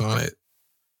pics on it.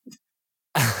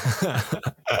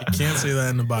 You can't say that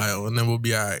in the bio, and then we'll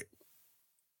be all right.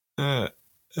 I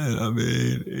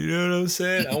mean, you know what I'm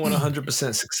saying? I want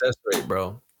 100% success rate,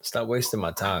 bro. Stop wasting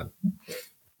my time.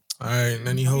 All right, and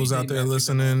any hoes out there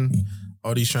listening,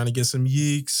 Audie's trying to get some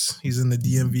yeeks. He's in the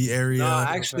DMV area. No,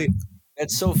 actually,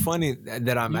 it's so funny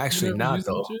that I'm actually not,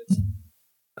 though.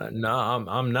 No,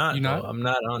 I'm not, though. Not? I'm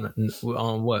not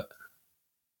on what?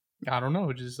 I don't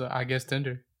know. Just, I guess,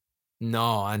 Tinder.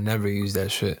 No, I never use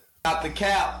that shit. Not the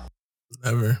cap.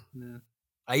 Never. Yeah.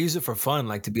 I use it for fun,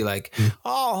 like to be like,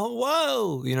 oh,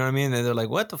 whoa. You know what I mean? And they're like,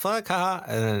 what the fuck? Ha?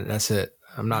 And then that's it.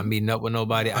 I'm not meeting up with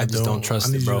nobody. I just don't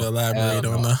trust it, bro. I need you to elaborate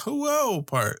on the whoa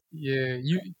part. Yeah,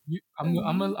 I'm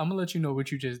gonna let you know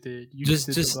what you just did. You just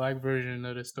did the black version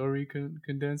of the story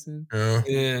condensing.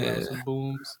 Yeah. Some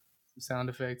booms, some sound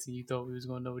effects, and you thought we was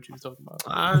gonna know what you was talking about.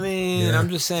 I mean, I'm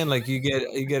just saying, like, you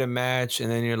get a match,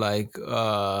 and then you're like,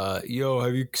 yo,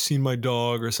 have you seen my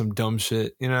dog or some dumb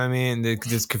shit? You know what I mean? It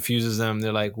just confuses them.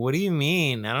 They're like, what do you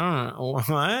mean? I don't know.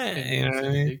 What? You know what I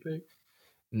mean?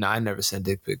 No, I never sent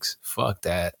dick pics. Fuck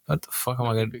that. What the fuck am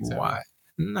I gonna do? Why?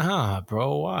 Nah,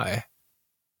 bro. Why?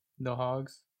 No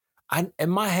hogs. In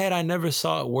my head, I never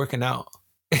saw it working out.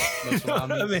 You know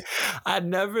what I mean? I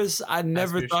never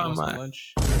thought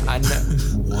lunch.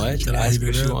 What? Ask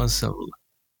her she wants some.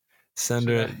 Send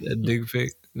her a dick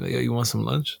pic. Yo, you want some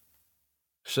lunch?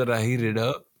 Should I heat it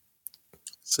up?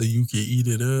 So you can eat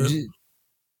it up?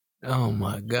 Oh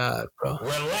my God, bro.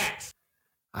 Relax.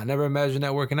 I never imagined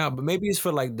that working out, but maybe it's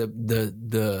for like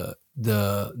the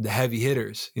heavy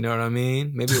hitters. You know what I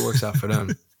mean? Maybe it works out for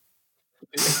them.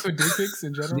 For dick pics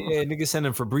in general? Yeah, niggas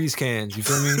sending Febreze cans. You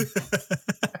feel me?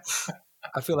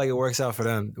 I feel like it works out for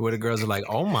them. Where the girls are like,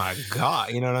 oh my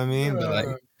God. You know what I mean? But like,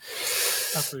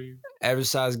 average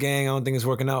size gang, I don't think it's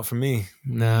working out for me.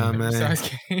 Nah, man. Average size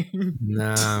gang?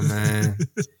 Nah, man.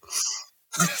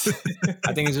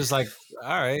 I think it's just like,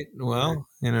 all right, well,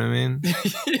 you know what I mean?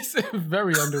 It's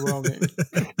very underwhelming.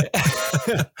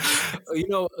 You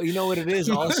know what it is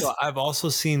also? I've also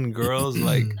seen girls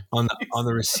like on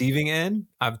the receiving end.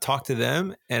 I've talked to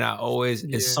them and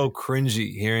it's so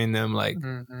cringy hearing them like,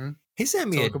 he sent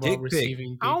me a dick pic.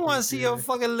 I don't want to see your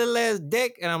fucking little ass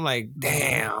dick. And I'm like,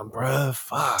 damn, bro,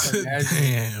 fuck.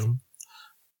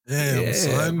 Damn,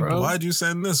 son. Bro. Why'd you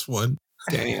send this one?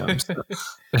 Damn.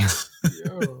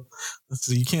 Yo.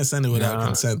 So you can't send it without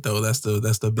consent, though. That's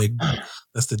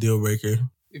the deal breaker.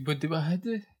 But do I have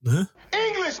to? Huh?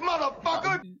 English,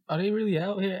 motherfucker. Are they really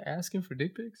out here asking for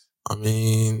dick pics? I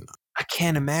mean, I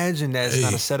can't imagine that it's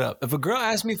not a setup. If a girl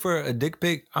asks me for a dick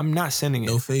pic, I'm not sending it.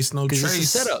 No face, no trace.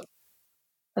 It's a setup.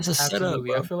 That's a Absolutely. setup.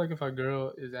 Bro. I feel like if a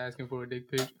girl is asking for a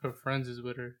dick pic, her friends is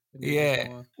with her.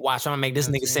 Yeah. Watch, I'm gonna make this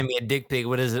nigga send me a dick pic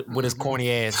with his corny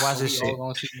ass. Watch this shit.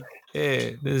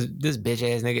 Yeah, this bitch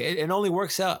ass nigga. It only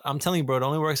works out. I'm telling you, bro. It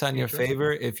only works out in your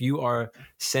favor if you are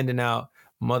sending out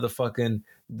motherfucking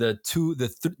the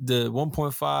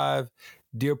 1.5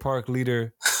 Deer Park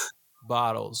liter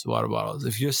water bottles.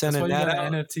 If you're sending that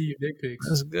out, NFT your dick pics.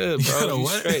 That's good, bro. You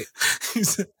straight.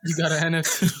 You got an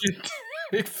NFT.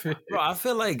 Bro, I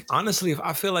feel like honestly, if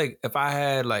I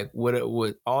had like what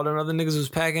all the other niggas was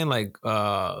packing, like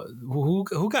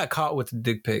who got caught with the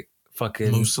dick pic?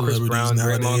 Fucking most Chris Brown,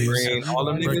 nowadays. Green, all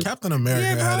them niggas. Captain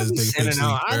America had his dick pics.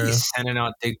 I be sending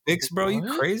out dick pics, bro. You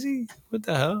crazy? What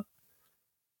the hell?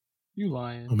 You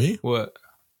lying? Me? What?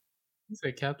 You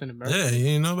said Captain America? Yeah, you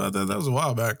didn't know about that? That was a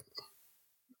while back.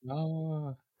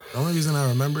 No. The only reason I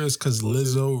remember is because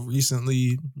Lizzo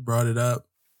recently brought it up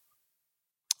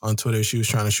on Twitter. She was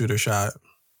trying to shoot her shot.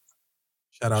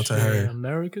 Shout out to her.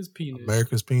 America's penis.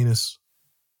 America's penis.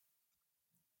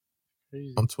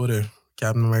 Crazy. On Twitter.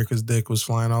 Captain America's dick was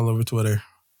flying all over Twitter.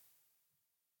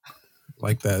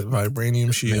 Like that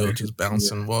vibranium shield just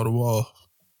bouncing wall to wall.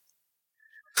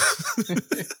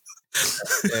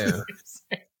 Yeah.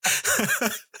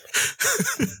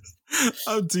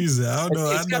 I'm teasing. I don't know.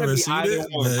 I've never seen it.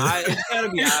 It's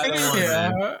gotta be either one.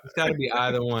 Man. It's gotta be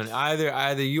either one.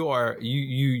 Either you are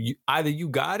you either you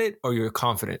got it or you're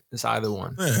confident. It's either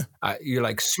one. Yeah. You're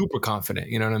like super confident.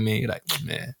 You know what I mean? You're like,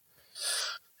 man,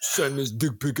 send this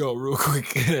dick pic out real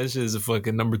quick. That shit is a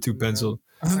fucking number 2 pencil.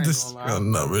 This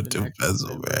number 2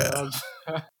 pencil, man.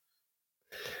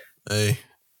 Hey.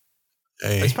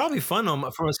 It's probably fun.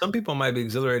 For some people, it might be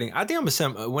exhilarating. I think I'm gonna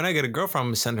send when I get a girlfriend. I'm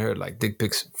gonna send her like dick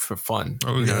pics for fun.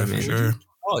 Oh, you know what I mean? Sure.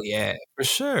 Oh yeah, for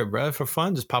sure, bro. For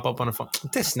fun, just pop up on the phone.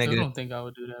 This nigga. I don't think I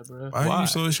would do that, bro. Why are you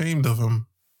so ashamed of him?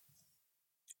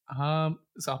 So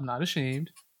I'm not ashamed.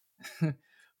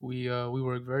 We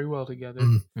work very well together.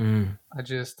 I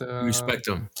just respect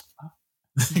him.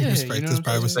 You respect his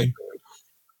privacy.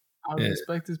 I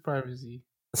respect his privacy.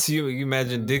 So you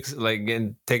imagine dicks like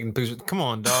taking pictures. Come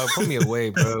on, dog, put me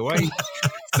away, bro. Why?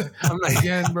 I'm like,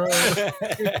 again, bro.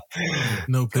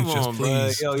 No pictures, come on,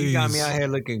 please. Bro. Yo, please. You got me out here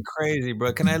looking crazy,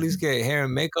 bro. Can I at least get hair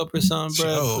and makeup or something,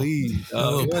 bro? Yo, please. A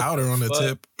little powder on the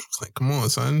tip. It's like, come on,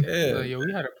 son. Yeah. Yo,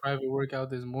 we had a private workout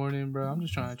this morning, bro. I'm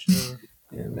just trying to chill.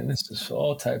 Yeah, man, this is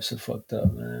all types of fucked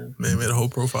up, man. Man made a whole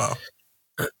profile.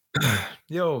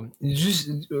 Yo,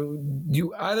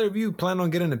 you either of you plan on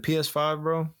getting a PS5,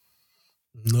 bro?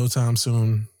 No time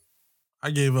soon.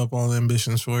 I gave up all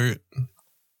ambitions for it.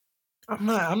 I'm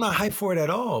not hyped for it at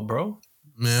all, bro.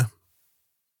 Yeah.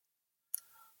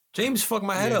 James fucked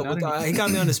my head up. He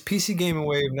got me on this PC gaming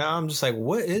wave. Now I'm just like,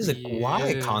 what is it? Why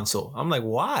a console? I'm like,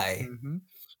 why? Mm-hmm.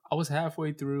 I was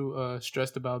halfway through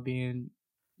stressed about being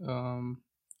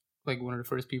like one of the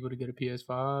first people to get a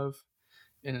PS5.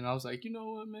 And then I was like, you know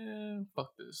what, man?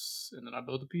 Fuck this. And then I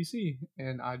built a PC.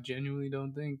 And I genuinely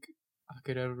don't think I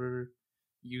could ever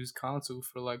use console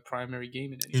for like primary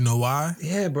gaming anymore. You know why?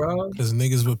 Yeah, bro. Because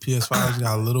niggas with PS5s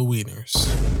got little wieners.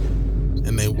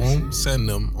 And they won't send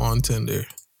them on Tinder.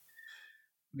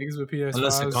 Niggas with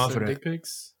PS5s send dick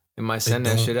pics. They might send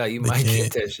that shit out. You might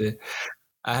get that shit.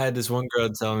 I had this one girl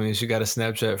tell me she got a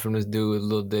Snapchat from this dude with a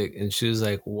little dick, and she was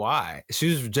like, "Why?" She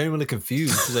was genuinely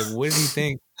confused. She was like, "What did he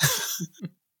think?"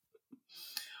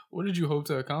 What did you hope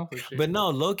to accomplish? But no,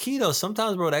 low key though,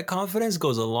 sometimes, bro, that confidence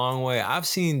goes a long way. I've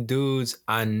seen dudes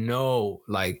I know,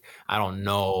 like, I don't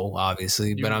know,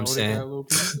 obviously, but I'm saying,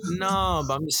 no,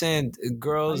 but I'm just saying,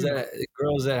 girls that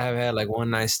have had like one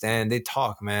night stand, they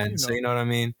talk, man. So you know what I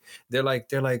mean? They're like,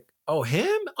 oh,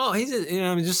 him? Oh, he's just,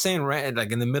 I'm just saying,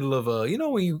 like in the middle of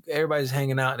when everybody's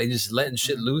hanging out, they just letting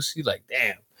shit loose. You like,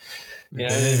 damn.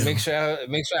 Yeah, make sure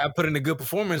I put in a good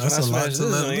performance. That's when I a lot to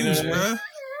let loose, bro.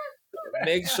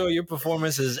 Make sure your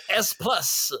performance is S+.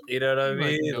 You know what I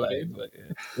mean? You know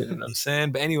what I'm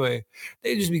saying? But anyway,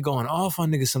 they just be going off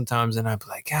on niggas sometimes, and I be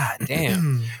like, God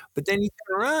damn. But then you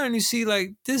turn around and you see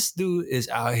like this dude is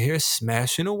out here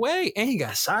smashing away, and he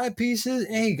got side pieces,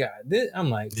 and he got this. I'm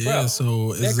like, bro,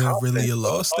 so is there really a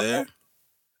loss there?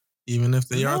 Even if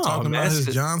they are talking about his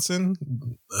Johnson,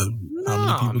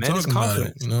 how many people talking about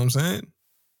it? You know what I'm saying?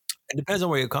 It depends on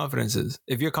where your confidence is.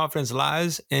 If your confidence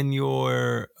lies in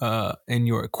your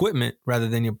equipment rather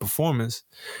than your performance,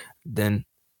 then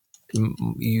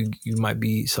you might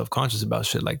be self-conscious about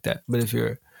shit like that. But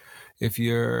if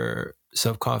your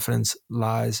self-confidence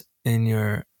lies in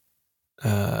your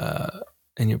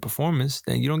performance,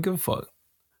 then you don't give a fuck.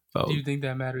 Do you think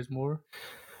that matters more?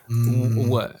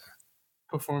 What?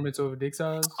 Performance over dick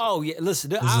size? Oh yeah,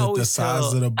 listen. I always the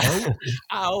size of the boat?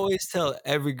 I always tell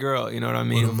every girl, you know what I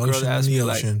mean. If a girl asks me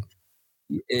like,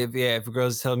 if a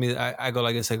girl's telling me, I go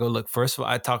like this. I go, look. First of all,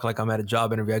 I talk like I'm at a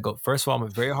job interview. I go, first of all, I'm a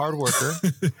very hard worker.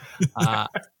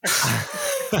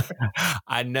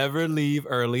 I never leave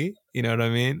early. You know what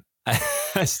I mean.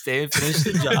 I stay and finish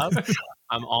the job.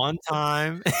 I'm on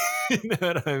time. You know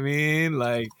what I mean?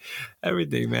 Like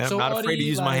everything, man. So I'm not afraid to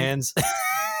use my hands.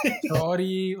 So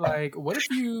Audie, like, what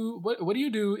do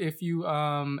you do if you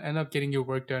end up getting your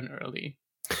work done early?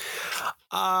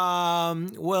 Well,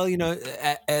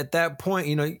 at that point,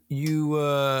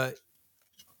 you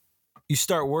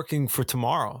start working for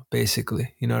tomorrow,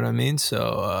 basically. You know what I mean?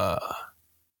 So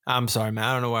I'm sorry, man.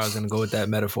 I don't know where I was gonna go with that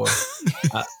metaphor.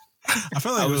 I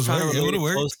felt like it would have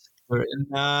worked.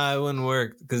 Nah, it wouldn't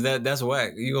work because that's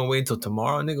whack. You gonna wait until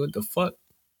tomorrow, nigga? What the fuck?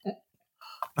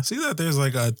 I see that there's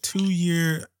like a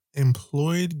 2-year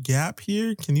employed gap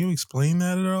here. Can you explain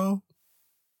that at all?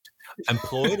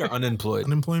 Employed or unemployed?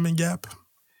 Unemployment gap.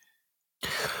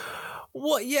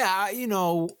 Well, yeah,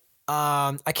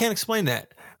 I can't explain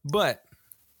that, but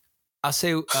I'll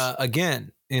say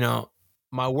again,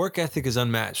 my work ethic is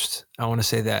unmatched. I want to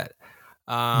say that.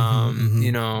 I'm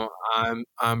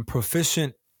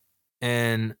proficient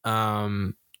in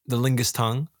the lingus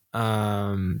tongue.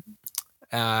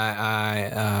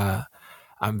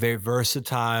 I'm very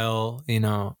versatile.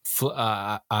 I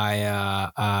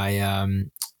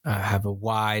have a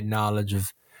wide knowledge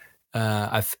of.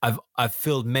 I've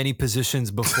filled many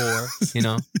positions before.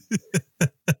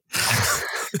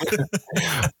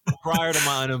 Prior to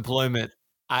my unemployment,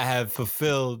 I have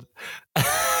fulfilled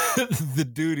the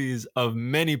duties of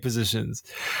many positions.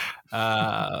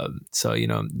 So, you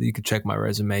know, you can check my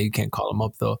resume. You can't call them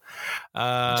up, though.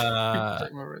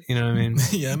 You know what I mean?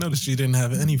 Yeah, I noticed you didn't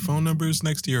have any phone numbers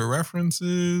next to your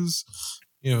references.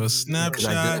 You know, a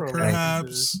Snapchat,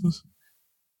 perhaps.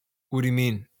 What do you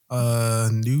mean?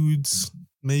 Nudes,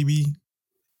 maybe.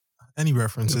 Any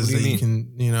references that you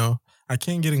can, you know. I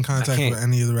can't get in contact with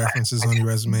any of the references on your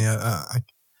resume. I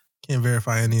can't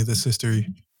verify any of this history.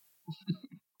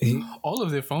 All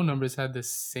of their phone numbers had the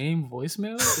same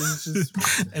voicemail. It's just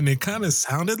and it kind of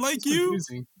sounded like you.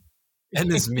 Confusing.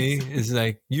 And it's me. It's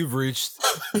like, you've reached.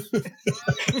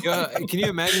 Yo, can you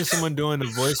imagine someone doing a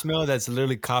voicemail that's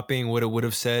literally copying what it would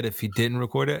have said if he didn't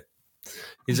record it?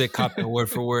 He's like copying word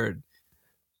for word,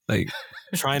 like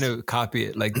trying to copy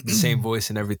it, like the same voice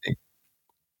and everything.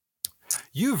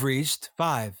 You've reached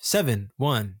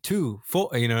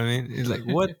 5712 You know what I mean? It's like,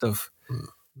 what the? What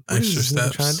extra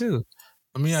steps. Trying to do?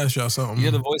 Let me ask y'all something. You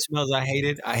know the voicemails I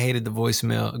hated? I hated the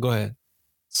voicemail. Go ahead.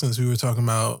 Since we were talking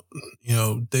about, you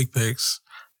know, dick pics,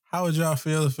 how would y'all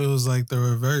feel if it was like the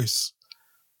reverse?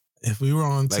 If we were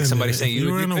on Tinder, somebody saying if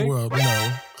we were in a world,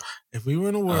 no. If we were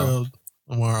in a world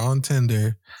and we're on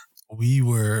Tinder, we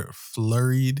were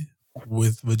flurried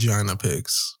with vagina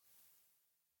pics.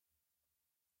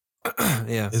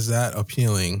 Yeah. Is that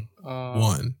appealing?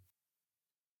 One.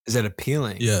 Is that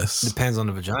appealing? Yes. Depends on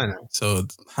the vagina. So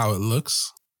how it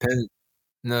looks?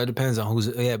 No, it depends on who's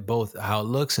both how it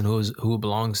looks and who it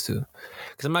belongs to.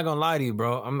 Because I'm not gonna lie to you,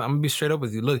 bro. I'm gonna be straight up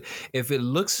with you. Look, if it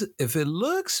looks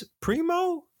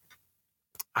primo,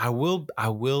 I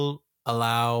will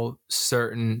allow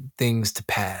certain things to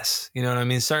pass. You know what I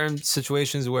mean? Certain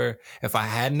situations where if I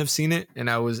hadn't have seen it and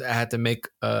I had to make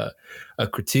a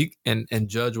critique and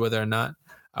judge whether or not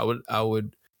I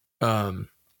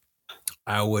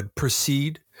would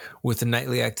proceed with the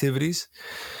nightly activities.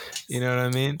 You know what I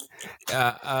mean?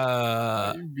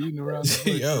 You beating around the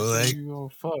bush. Yo, like, you gonna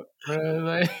fuck, bro.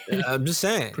 Like, I'm just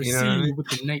saying. Proceed you know what I mean? with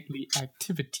the nightly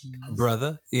activities,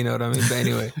 brother. You know what I mean? But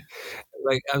anyway,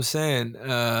 like I'm saying,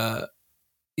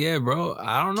 yeah, bro.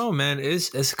 I don't know, man.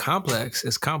 It's complex.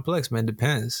 It's complex, man.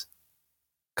 Depends.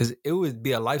 Because it would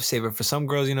be a lifesaver for some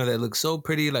girls, you know, that look so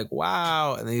pretty, like,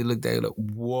 wow. And then you look there, you're like,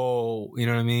 whoa. You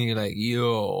know what I mean? You're like,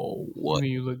 yo, what? And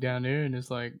then you look down there and it's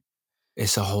like,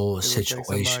 it's a whole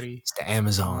situation. It's the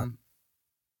Amazon.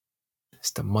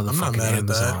 It's the motherfucking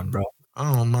Amazon, bro.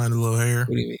 I don't mind a little hair.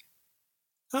 What do you mean?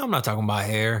 I'm not talking about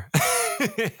hair.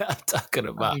 I'm talking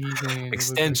about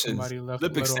extensions, like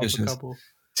lip extensions.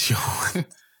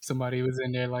 Somebody was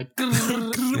in there like,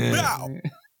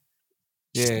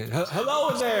 yeah. Hello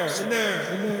in there.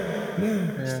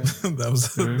 Yeah. That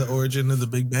was the origin of the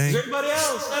Big Bang. Is everybody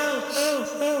else?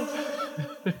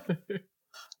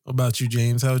 What about you,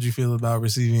 James? How would you feel about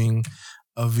receiving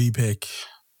a V-pic?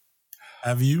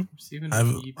 Have you?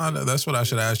 That's what I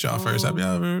should ask y'all first. Have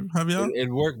y'all?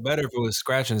 It'd work better if it was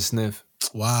scratch and sniff.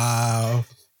 Wow.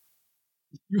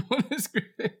 You want to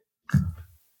scratch?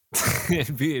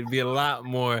 It'd be a lot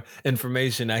more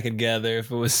information I could gather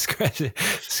if it was scratch and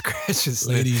sniff.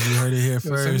 Ladies, you heard it here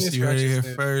first. You heard it here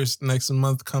first. Next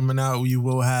month coming out, we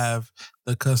will have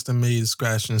the custom-made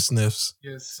scratch and sniffs.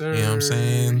 Yes, sir. You know what I'm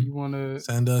saying? You want to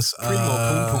send us Primo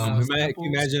Poom Poom. Can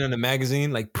you imagine on a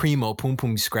magazine like Primo Poom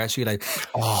Poom scratch? You're like,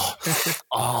 oh.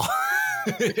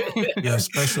 Yeah,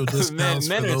 special discounts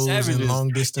for those in long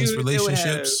distance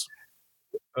relationships.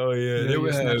 Oh yeah, they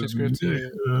would have.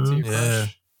 Yeah.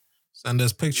 Send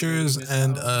us pictures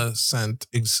and a scent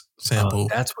sample.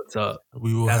 That's what's up.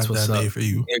 We will have that made for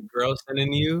you. A girl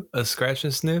sending you a scratch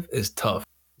and sniff is tough.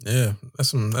 Yeah, that's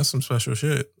some special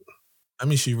shit. I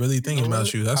mean, she really thinking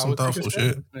about you. That's some thoughtful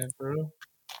shit. I'm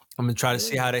gonna try to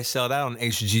see how they sell that on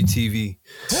HGTV.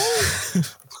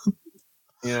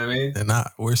 You know what I mean? And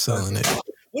we're selling it.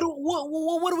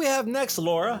 What do we have next,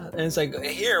 Laura? And it's like,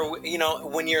 here, you know,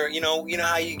 when you're, you know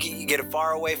how you get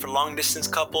far away for long distance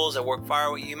couples that work far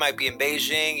away. You might be in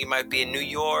Beijing, you might be in New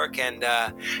York, and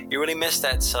you really miss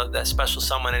that special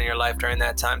someone in your life during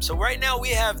that time. So right now we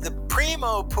have the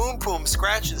Primo Poom Poom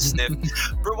Scratch and Sniff.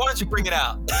 Why don't you bring it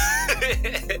out?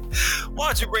 Why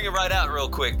don't you bring it right out real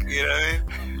quick? You know what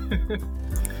I mean?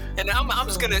 And I'm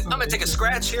gonna take a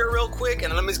scratch here real quick,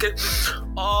 and let me just get.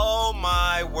 Oh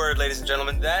my word, ladies and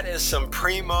gentlemen, that is some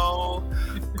Primo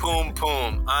Poom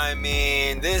Poom. I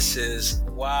mean, this is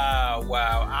wow.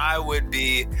 I would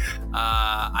be.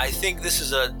 I think this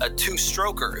is a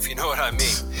 2-stroker, if you know what I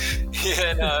mean. You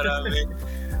know what I mean?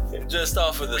 Just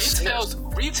off of the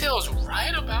retail's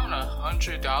right about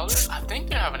 $100. I think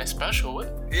they're having a special.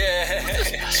 What? Yeah.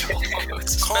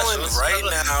 Colin, right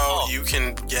now you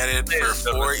can get it for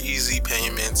 4 easy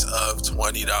payments of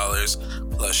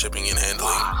 $20 plus shipping and handling.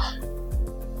 Wow.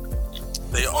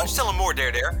 They I'm selling more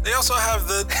there. They also have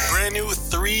the brand new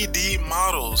 3D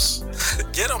models.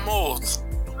 Get a mold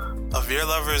of your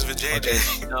lover's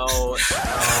vajayjay. Okay.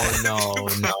 No.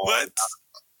 What?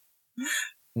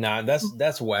 Nah,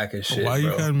 that's whack as shit. Why are you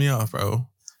bro. cutting me off, bro?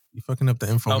 You fucking up the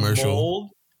infomercial. A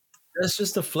mold? That's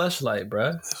just a fleshlight,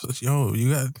 bro. Yo,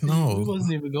 you got no. We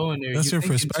wasn't even going there. That's your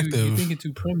perspective. You're thinking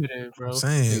too primitive, bro. I'm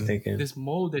saying This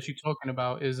mold that you're talking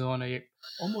about is on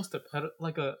almost a pedal,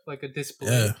 like a display.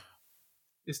 Yeah.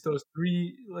 It's those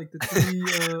three.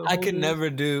 I could never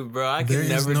do, bro. I There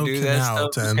could is never no do that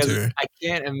canal stuff to because enter. I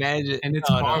can't imagine. And it's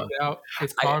carved out.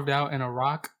 It's carved out in a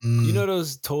rock. You know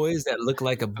those toys that look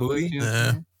like a booty?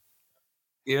 Yeah.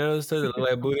 You know those toys that look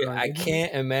like a booty? I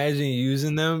can't imagine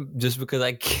using them just because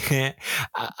I can't.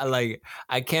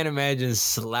 I can't imagine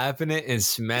slapping it and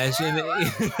smashing it.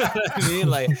 You know what I mean?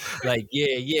 Like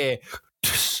yeah.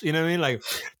 You know what I mean? Like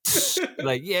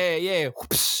yeah.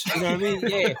 You know what I mean?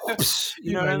 Yeah.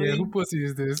 You know what I mean? Who pussy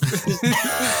is this?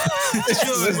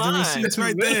 It's mine. It's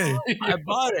right there. I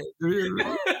bought it.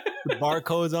 The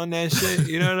barcodes on that shit.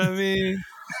 You know what I mean?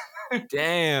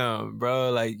 Damn,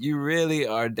 bro. Like, you really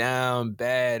are down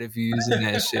bad if you're using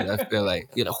that shit. I feel like,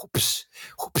 whoops,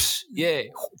 yeah,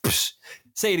 whoops.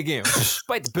 Say it again. Whoops,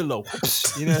 bite the pillow.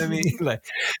 Whoops. You know what I mean? Like,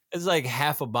 it's like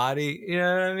half a body. You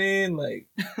know what I mean? Like,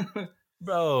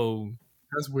 bro.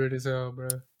 That's weird as hell, bro.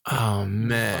 Oh,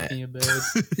 man. Fucking your bed.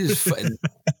 Just fucking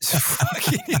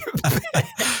your bed.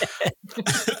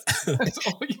 That's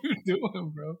all you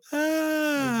doing, bro.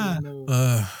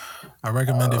 I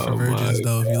recommend it for virgins,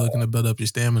 though, if you're looking to build up your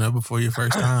stamina before your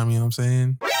first time. You know what I'm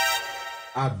saying?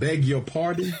 I beg your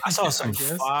pardon. I saw some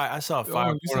fire. I saw a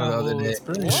fire porno the other day.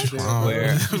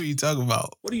 Where? What are you talking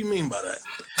about? What do you mean by that?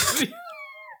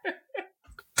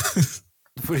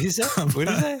 What did he say? What did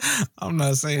he say? I'm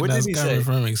not saying What that's did he coming say?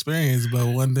 from experience, but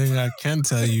one thing I can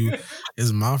tell you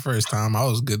is my first time, I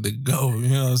was good to go. You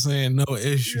know what I'm saying? No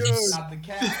issues. Not the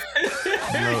cat.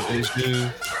 No issue.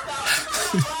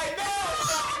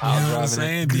 You know what I'm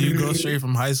saying? Do you go straight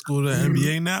from high school to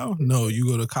NBA now? No, you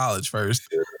go to college first,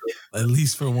 at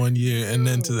least for 1 year, and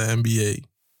then to the NBA.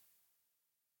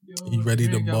 You ready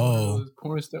to ball?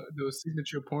 Those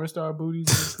signature porn star booties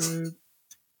in the crib.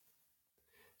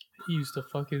 He used to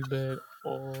fuck his bed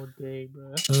all day,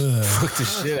 bro. Fuck the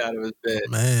shit out of his bed.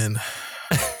 Man.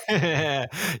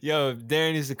 Yo,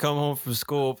 Darren used to come home from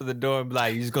school, open the door, and be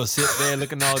like, "You just gonna sit there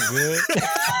looking all good?"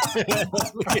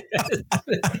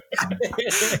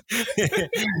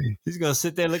 He's gonna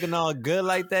sit there looking all good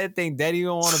like that. Think Daddy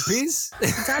don't want a piece?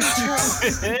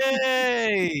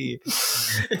 Hey,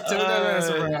 Turn that ass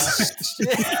around.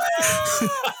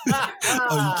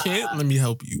 Oh, you can't? Let me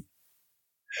help you.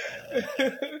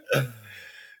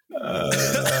 Oh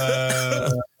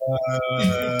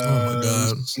my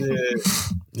god! Shit.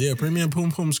 Yeah, premium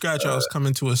Poom Poom scratch outs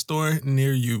coming to a store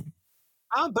near you.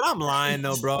 But I'm lying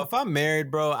though, bro. If I'm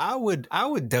married, bro, I would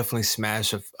definitely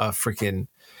smash a freaking.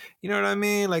 You know what I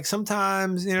mean? Like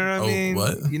sometimes, you know what I mean.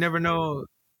 What? You never know.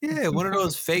 Yeah, one of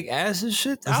those fake asses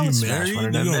shit. If I would you smash married, one you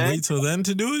of them, gonna man. wait till then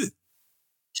to do it?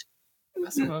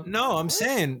 No, I'm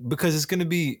saying because it's gonna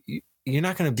be. You're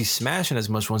not gonna be smashing as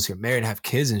much once you're married and have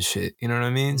kids and shit. You know what I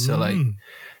mean? So like,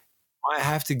 I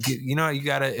have to get. You know, you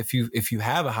gotta if you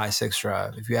have a high sex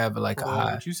drive, if you have like a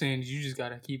high. What you saying is you just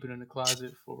gotta keep it in the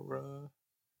closet for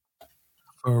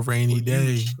a rainy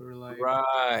day. For like,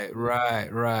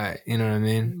 Right. You know what I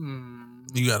mean?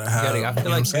 You gotta have. I feel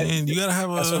like saying you gotta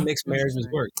have that's what makes marriages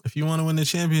work. If you want to win the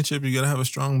championship, you gotta have a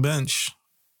strong bench.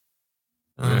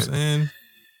 You know what I'm saying?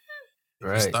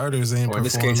 Right. Starters ain't or in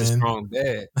performing. this case, a strong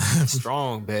bed.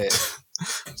 Strong bed.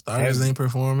 Starters ain't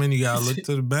performing. You gotta look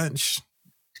to the bench.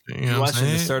 You know what I'm watching the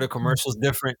saying? starter commercials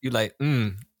different. You like,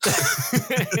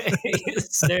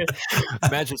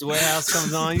 Mattress Warehouse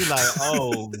comes on. You like,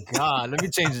 oh god, let me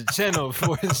change the channel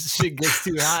before this shit gets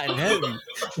too hot and heavy.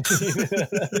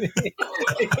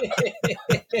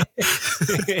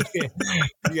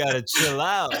 You gotta chill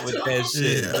out with that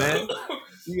shit, man.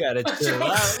 You gotta chill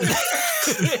out.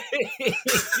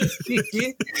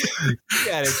 You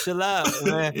gotta chill out,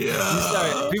 man.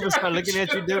 People start looking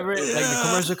at you different. Like the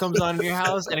commercial comes on in your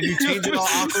house, and then you change it all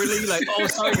awkwardly. You're like, "Oh,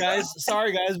 sorry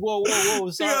guys, whoa,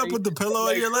 sorry." You gotta put the pillow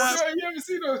in your lap. You ever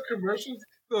seen those commercials?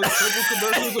 Those purple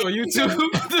commercials on YouTube?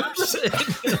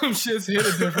 Them shits hit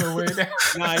a different way now.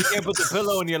 Nah, you can't put the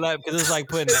pillow in your lap because it's like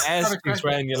putting the ass cheeks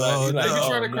right in your lap. You're like, you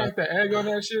trying to crack the egg on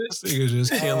that shit? This nigga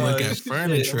just can't look at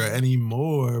furniture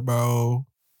anymore, bro.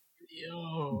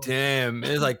 Yo. Damn.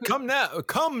 It's like, come now.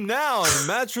 In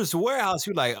Mattress Warehouse.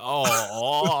 You're like, oh.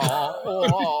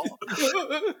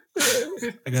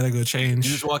 I gotta go change.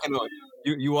 You just walk in.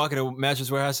 You walk in a Mattress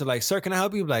Warehouse and like, sir, can I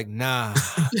help you? Like, nah.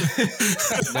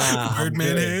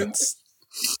 Birdman hands.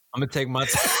 I'm gonna take my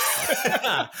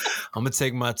time. I'm gonna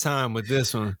take my time with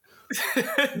this one.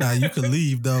 Nah, you can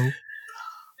leave though.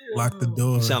 Lock the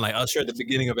door. You sound like Usher at the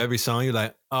beginning of every song. You're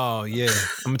like, oh yeah,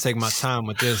 I'm gonna take my time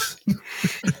with this.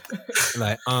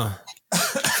 Like,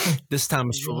 this time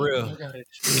is for real. You know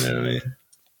what I mean?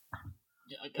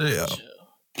 Yeah, I gotta chill.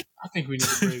 I think we need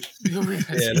a break.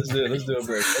 Let's do it. Let's do a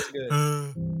break. That's good.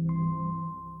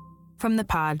 From the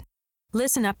pod,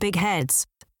 listen up, big heads.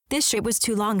 This shit was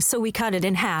too long, so we cut it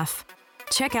in half.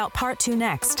 Check out part 2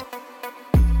 next.